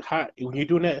considered high. When you're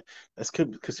doing that, that's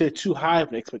considered too high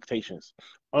of expectations,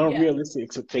 unrealistic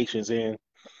expectations, and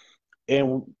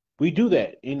we do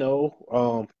that.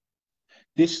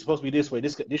 This is supposed to be this way.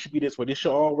 This should be this way. This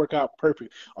should all work out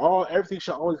perfect. Everything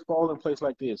should always fall in place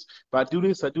like this. If I do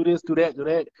this, do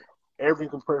that,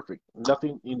 everything's perfect.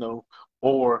 Nothing,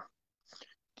 or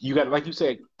you got, like you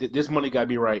said, this money got to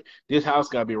be right. This house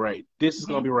got to be right. This is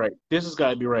gonna be right. This has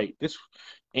got to be right.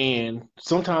 And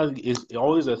sometimes it's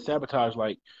always a sabotage.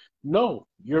 Like, no,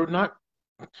 you're not.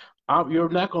 You're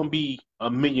not gonna be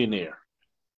a millionaire.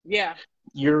 Yeah.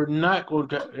 You're not going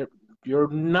to. You're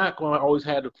not going to always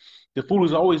have the food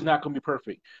is always not going to be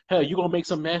perfect. Hell, you're going to make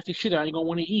some nasty shit I ain't going to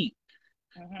want to eat.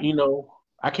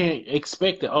 I can't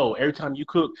expect that. Oh, every time you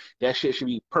cook, that shit should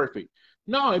be perfect.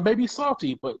 No, it may be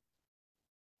salty, but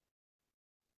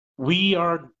we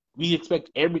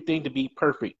expect everything to be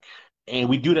perfect, and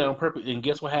we do that on purpose. And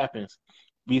guess what happens?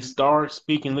 We start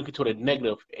speaking, looking to the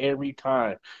negative every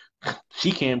time.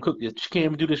 She can't cook this. She can't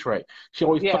even do this right. She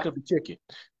always fuck up the chicken.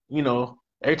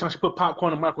 Every time she put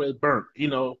popcorn in the microwave, it's burnt.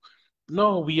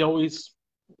 No, we always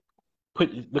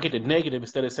look at the negative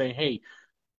instead of saying, "Hey,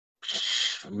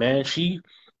 man, she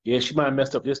might have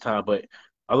messed up this time, but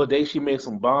other day she made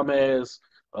some bomb ass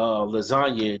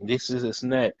lasagna and this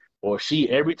and that." Or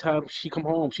every time she come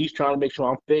home, she's trying to make sure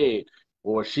I'm fed.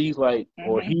 Or she's like,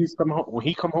 or he's come home when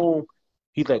he come home,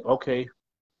 he's like, okay,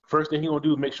 first thing he gonna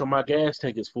do is make sure my gas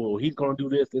tank is full. He's gonna do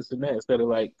this, and that instead of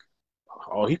like,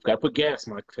 oh, he got to put gas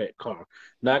in my car.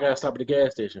 Now I gotta stop at the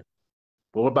gas station.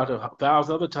 But what about the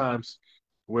 1,000 other times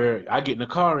where I get in the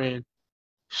car and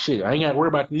shit, I ain't got to worry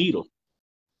about the needle.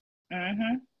 I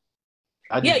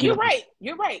just get you're up. right.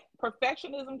 You're right.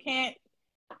 Perfectionism can't,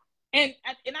 and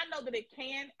I know that it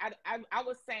can. I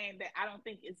was saying that I don't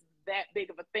think it's that big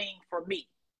of a thing for me.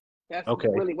 That's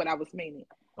really what I was meaning.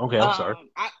 Okay, I'm sorry.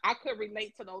 I could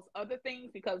relate to those other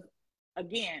things because,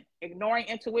 again, ignoring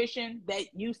intuition,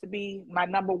 that used to be my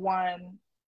number one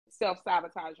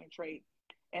self-sabotaging trait.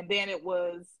 And then it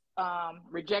was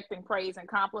rejecting praise and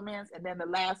compliments. And then the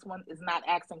last one is not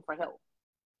asking for help.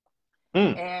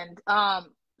 And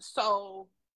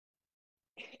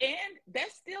and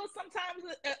that's still sometimes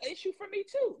an issue for me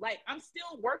too. Like, I'm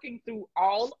still working through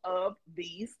all of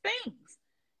these things.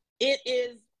 It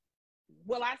is,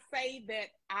 will I say that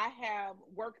I have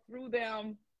worked through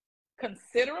them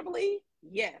considerably?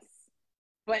 Yes.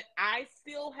 But I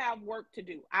still have work to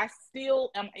do. I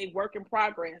still am a work in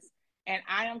progress, and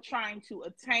I am trying to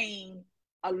attain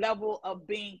a level of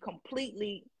being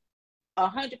completely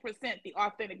 100% the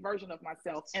authentic version of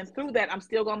myself. And through that, I'm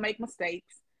still going to make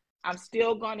mistakes. I'm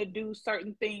still going to do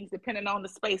certain things depending on the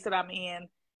space that I'm in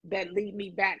that lead me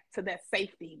back to that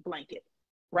safety blanket,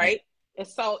 right? And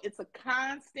so it's a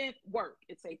constant work.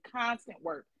 It's a constant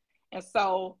work. And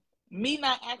so me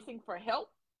not asking for help,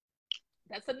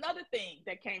 that's another thing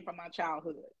that came from my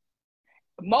childhood.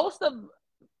 Most of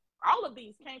all of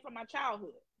these came from my childhood.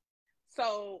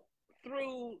 So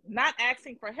through not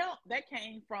asking for help, that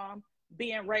came from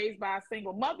being raised by a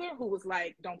single mother who was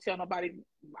like, don't tell nobody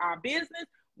our business.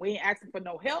 We ain't asking for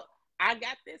no help. I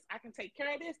got this. I can take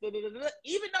care of this. Da, da, da, da.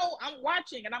 Even though I'm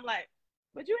watching and I'm like,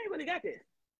 but you ain't really got this.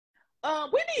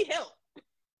 We need help. Can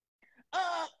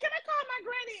I call my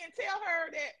granny and tell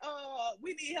her that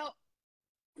we need help?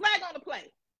 Flag on the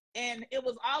play. And it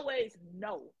was always,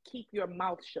 no, keep your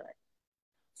mouth shut.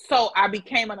 So I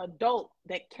became an adult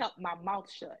that kept my mouth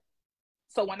shut.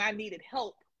 So when I needed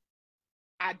help,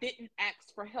 I didn't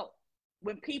ask for help.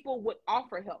 When people would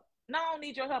offer help, no, I don't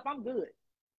need your help, I'm good.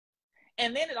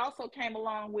 And then it also came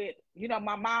along with,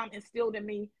 my mom instilled in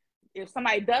me, if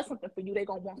somebody does something for you, they're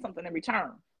going to want something in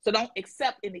return. So don't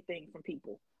accept anything from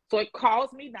people. So it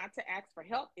caused me not to ask for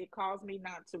help. It caused me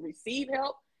not to receive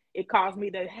help. It caused me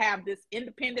to have this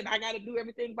independent, I got to do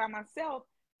everything by myself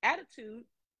attitude,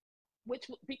 which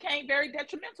became very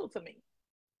detrimental to me.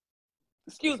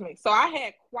 Excuse me. So I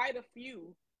had quite a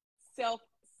few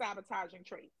self-sabotaging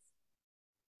traits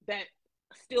that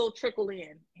still trickle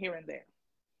in here and there.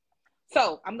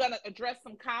 So I'm going to address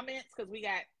some comments because we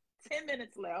got 10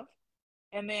 minutes left,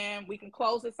 and then we can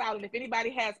close this out. And if anybody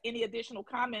has any additional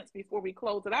comments before we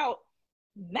close it out,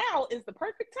 now is the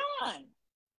perfect time.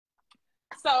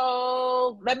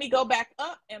 So let me go back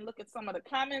up and look at some of the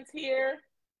comments here.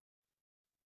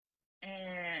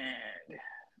 And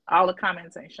all the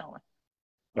comments ain't showing.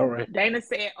 All right. Dana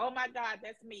said, oh my God,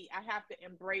 that's me. I have to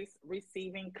embrace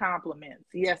receiving compliments.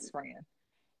 Yes, friend.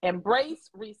 Embrace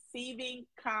receiving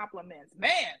compliments.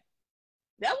 Man,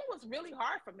 that one was really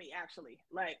hard for me, actually.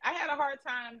 Like, I had a hard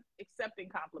time accepting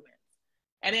compliments.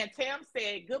 And then Tam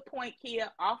said, good point,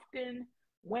 Kia. Often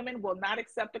women will not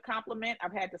accept a compliment.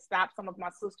 I've had to stop some of my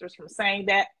sisters from saying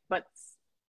that, but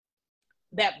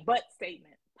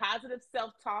statement. Positive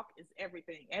self-talk is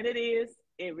everything. And it is.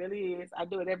 It really is. I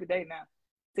do it every day now.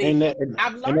 See,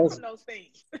 I've learned from those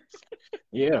things.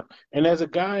 Yeah. And as a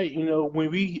guy,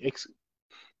 when we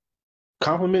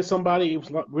compliment somebody,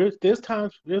 there's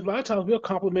a lot of times we'll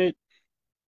compliment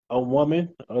a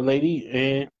woman, a lady,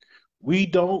 and we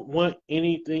don't want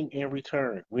anything in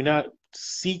return. We're not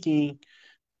seeking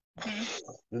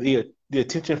the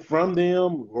attention from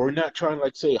them, or we're not trying to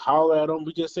like say holler at them.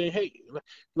 We just say, hey,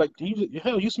 like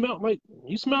you smell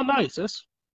nice.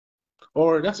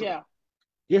 Yeah.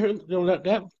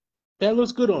 That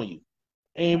looks good on you,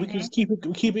 and we can just keep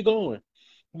it going.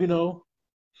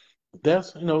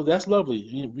 That's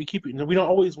lovely. We keep it. We're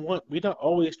not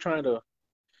always trying to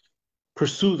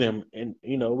pursue them, and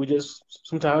we just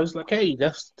sometimes like, hey,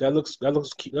 that looks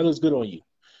good on you.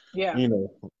 Yeah.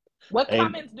 What And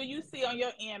comments do you see on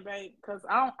your end, babe? Because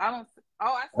I don't.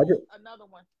 Oh, I see another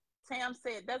one. Tam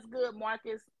said, "That's good,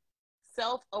 Marcus.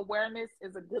 Self-awareness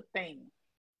is a good thing."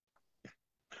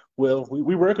 Well,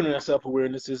 we working on that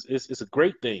self-awareness is a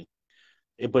great thing.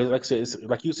 But like I said,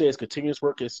 like you said, it's continuous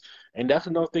work. And that's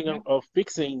another thing of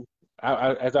fixing.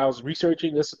 As I was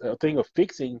researching this thing of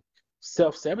fixing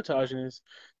self-sabotaging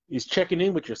is checking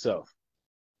in with yourself.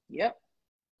 Yep.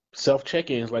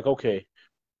 Self-check-in is like, okay,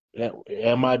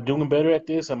 am I doing better at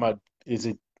this? Am I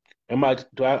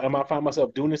find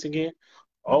myself doing this again?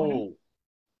 Oh,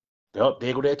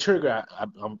 there go that trigger.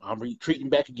 I'm retreating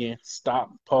back again. Stop,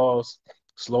 pause,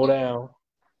 slow down,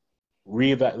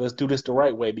 reevaluate. Let's do this the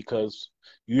right way, because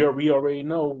we already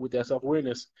know with that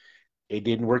self-awareness, it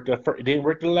didn't work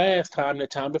the last time, the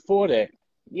time before that.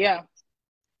 Yeah.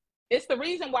 It's the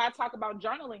reason why I talk about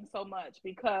journaling so much,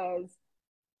 because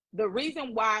the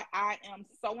reason why I am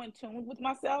so in tune with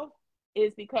myself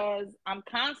is because I'm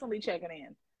constantly checking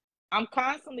in. I'm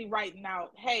constantly writing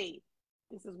out, hey,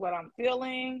 this is what I'm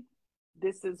feeling.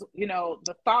 This is,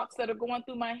 the thoughts that are going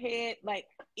through my head. Like,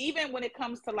 even when it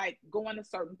comes to like going to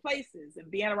certain places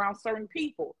and being around certain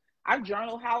people, I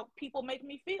journal how people make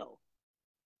me feel.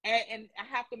 And I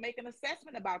have to make an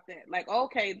assessment about that. Like,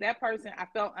 okay, that person, I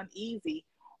felt uneasy,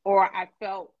 or I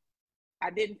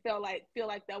didn't feel like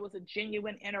that was a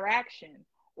genuine interaction,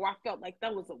 or I felt like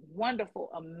that was a wonderful,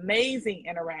 amazing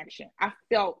interaction. I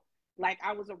felt like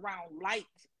I was around light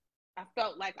I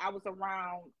felt like I was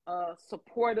around a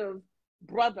supportive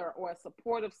brother or a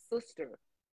supportive sister.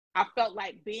 I felt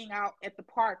like being out at the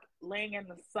park, laying in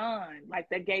the sun, like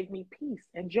that gave me peace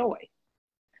and joy.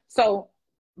 So,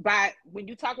 when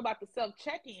you talk about the self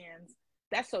check-ins,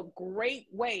 that's a great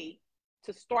way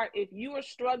to start. If you are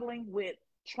struggling with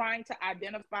trying to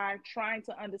identify, trying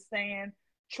to understand,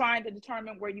 trying to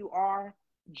determine where you are,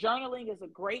 journaling is a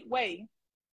great way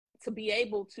to be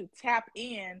able to tap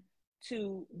in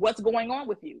to what's going on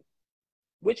with you,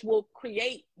 which will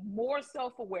create more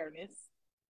self-awareness,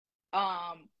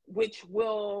 which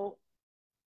will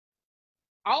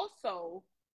also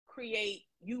create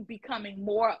you becoming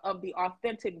more of the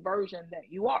authentic version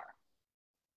that you are.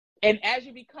 And as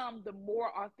you become the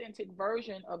more authentic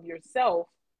version of yourself,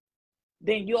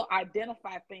 then you'll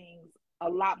identify things a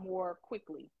lot more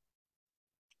quickly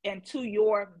and to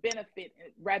your benefit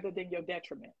rather than your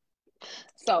detriment.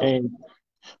 So, And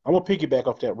I'm gonna piggyback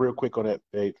off that real quick on that,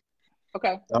 babe.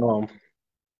 okay.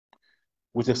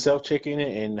 With the self-checking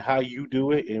and how you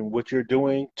do it and what you're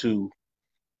doing to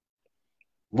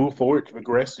move forward, to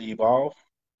progress, to evolve.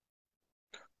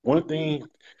 One thing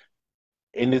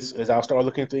in this, as I'll start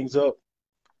looking things up,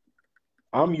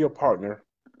 I'm your partner,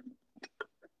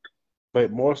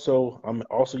 but more so, I'm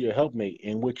also your helpmate.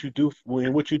 And what you do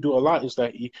a lot is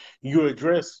that you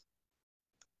address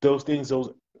those things,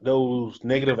 those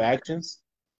negative actions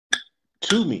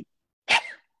to me.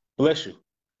 Bless you.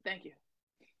 Thank you.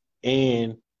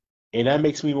 And that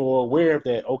makes me more aware of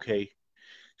that. Okay,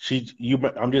 she's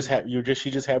just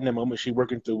having that moment. She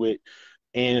working through it,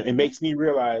 and it makes me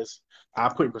realize I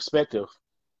put in perspective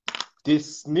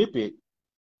this snippet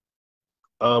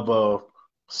of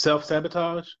self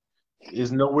sabotage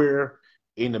is nowhere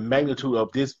in the magnitude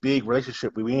of this big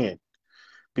relationship we're in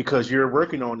because you're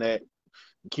working on that,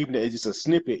 keeping it as just a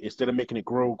snippet instead of making it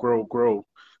grow, grow, grow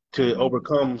till it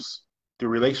overcomes the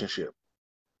relationship.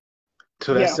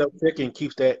 So that Yeah. self checking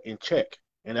keeps that in check,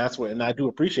 and and I do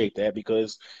appreciate that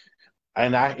because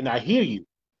and I hear you,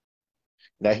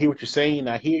 and I hear what you're saying, and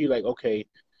I hear you like okay.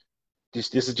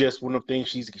 This is just one of the things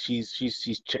she's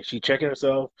checking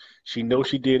herself. She knows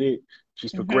she did it.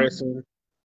 She's progressing.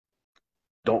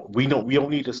 We don't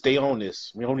need to stay on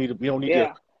this. We don't need to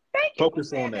Yeah. Thank you for focus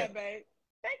on saying that. that, babe.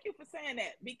 Thank you for saying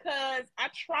that because I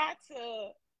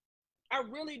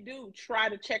really do try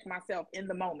to check myself in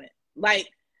the moment,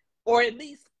 like, or at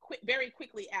least very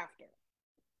quickly after.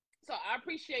 So I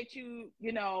appreciate you,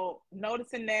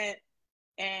 noticing that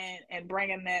and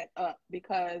bringing that up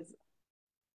because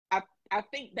I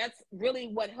think that's really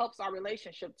what helps our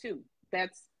relationship too.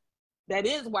 That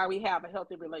is why we have a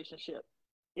healthy relationship.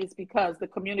 It's because the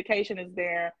communication is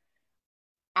there.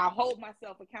 I hold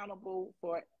myself accountable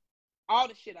for all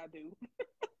the shit I do,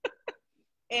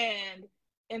 and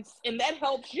and that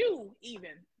helps you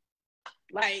even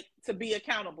like to be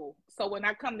accountable. So when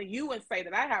I come to you and say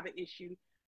that I have an issue,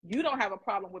 you don't have a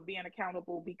problem with being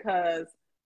accountable because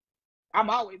I'm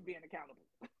always being accountable.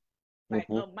 Like,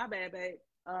 Hmm. oh my bad, babe.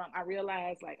 I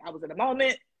realized like I was in a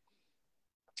moment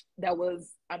that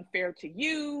was unfair to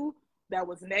you, that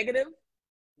was negative.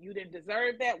 You didn't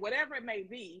deserve that, whatever it may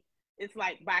be. It's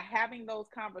like by having those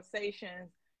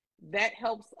conversations, that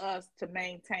helps us to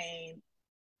maintain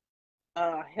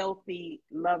a healthy,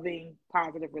 loving,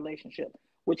 positive relationship,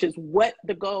 which is what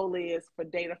the goal is for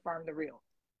Data Firm the Real.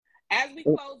 As we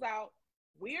close out,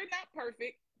 we are not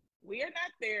perfect. We are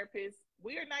not therapists.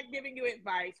 We are not giving you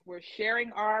advice. We're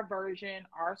sharing our version,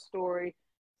 our story,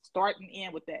 starting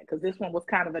in with that, because this one was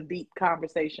kind of a deep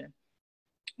conversation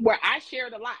where I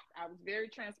shared a lot. I was very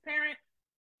transparent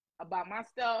about my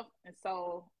stuff. And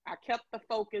so I kept the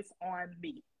focus on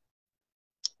me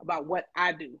about what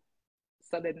I do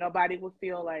so that nobody would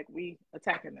feel like we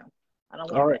attacking them. I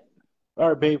don't All want right, that. all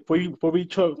right,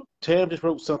 babe. Tam just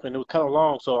wrote something. It was kind of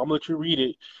long, so I'm gonna let you read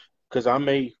it because I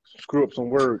may screw up some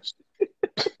words.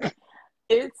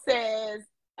 It says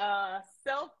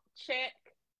self check.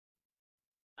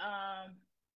 Um,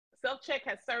 self check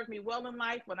has served me well in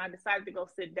life. When I decided to go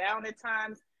sit down at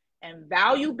times and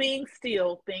value being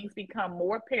still, things become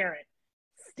more apparent.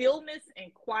 Stillness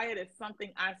and quiet is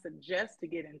something I suggest to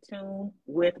get in tune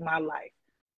with my life.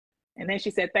 And then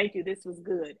she said, thank you. This was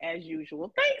good as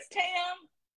usual. Thanks, Tam.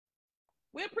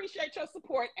 We appreciate your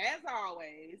support as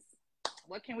always.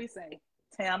 What can we say?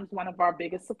 Tam's one of our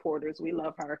biggest supporters. We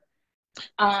love her.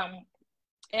 And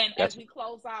as That's we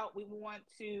close out, we want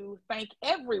to thank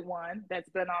everyone that's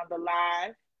been on the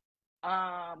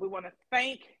live. We want to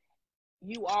thank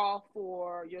you all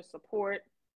for your support.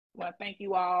 We want to thank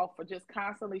you all for just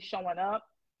constantly showing up.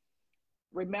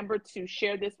 Remember to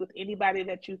share this with anybody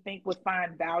that you think would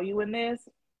find value in this.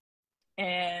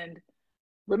 And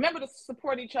Remember to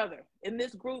support each other. In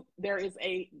this group, there is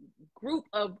a group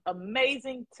of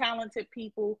amazing, talented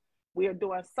people. We are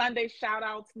doing Sunday shout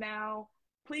outs now.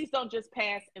 Please don't just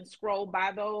pass and scroll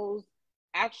by those.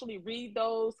 Actually read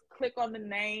those, click on the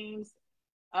names,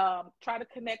 try to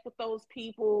connect with those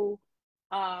people.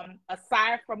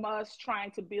 Aside from us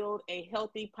trying to build a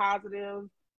healthy, positive,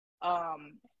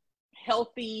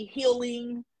 healthy,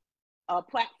 healing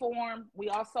platform, we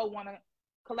also want to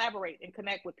collaborate and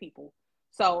connect with people.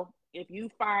 So if you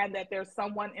find that there's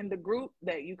someone in the group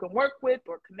that you can work with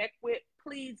or connect with,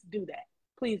 please do that.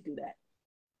 Please do that.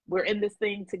 We're in this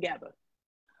thing together.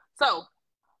 So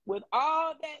with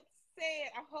all that said,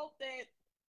 I hope that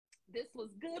this was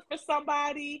good for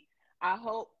somebody. I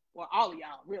hope, well, all of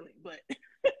y'all really, but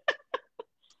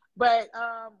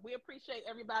we appreciate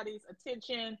everybody's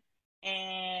attention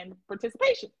and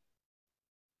participation.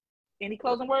 Any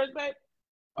closing words, babe?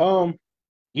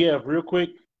 Yeah, real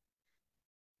quick.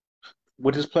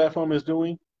 What this platform is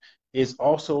doing is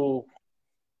also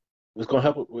it's going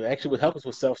to help. Actually, would help us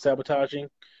with self-sabotaging.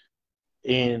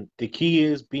 And the key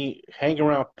is hang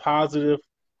around positive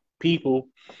people.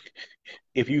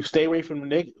 If you stay away from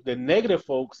the negative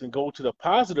folks and go to the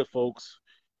positive folks,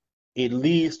 it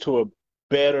leads to a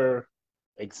better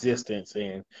existence.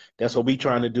 And that's what we're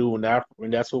trying to do. And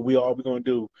that's what we're going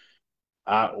to do.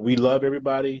 We love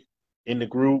everybody in the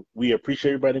group. We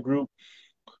appreciate everybody in the group.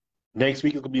 Next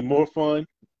week is going to be more fun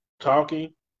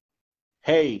talking.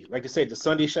 Hey, like I said, the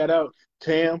Sunday shout out,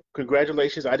 Tam,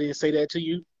 congratulations. I didn't say that to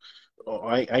you.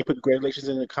 I put congratulations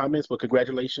in the comments, but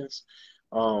congratulations.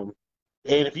 And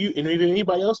if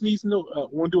anybody else needs to know,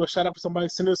 want to do a shout out for somebody,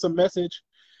 send us a message,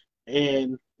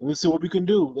 and we'll see what we can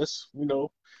do.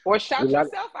 Or shout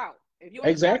yourself out if you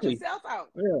want to shout yourself out.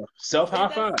 Yeah, self high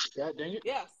five. God dang it.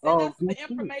 Yeah, send us the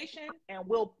information, and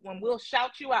we'll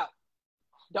shout you out.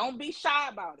 Don't be shy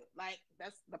about it. Like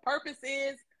that's the purpose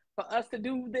is for us to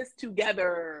do this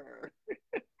together.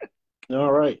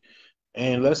 All right,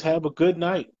 and let's have a good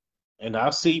night. And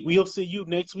we'll see you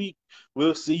next week.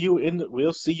 We'll see you in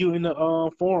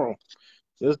the forum.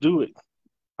 Let's do it.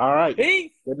 All right.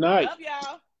 Peace. Good night. Love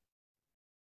y'all.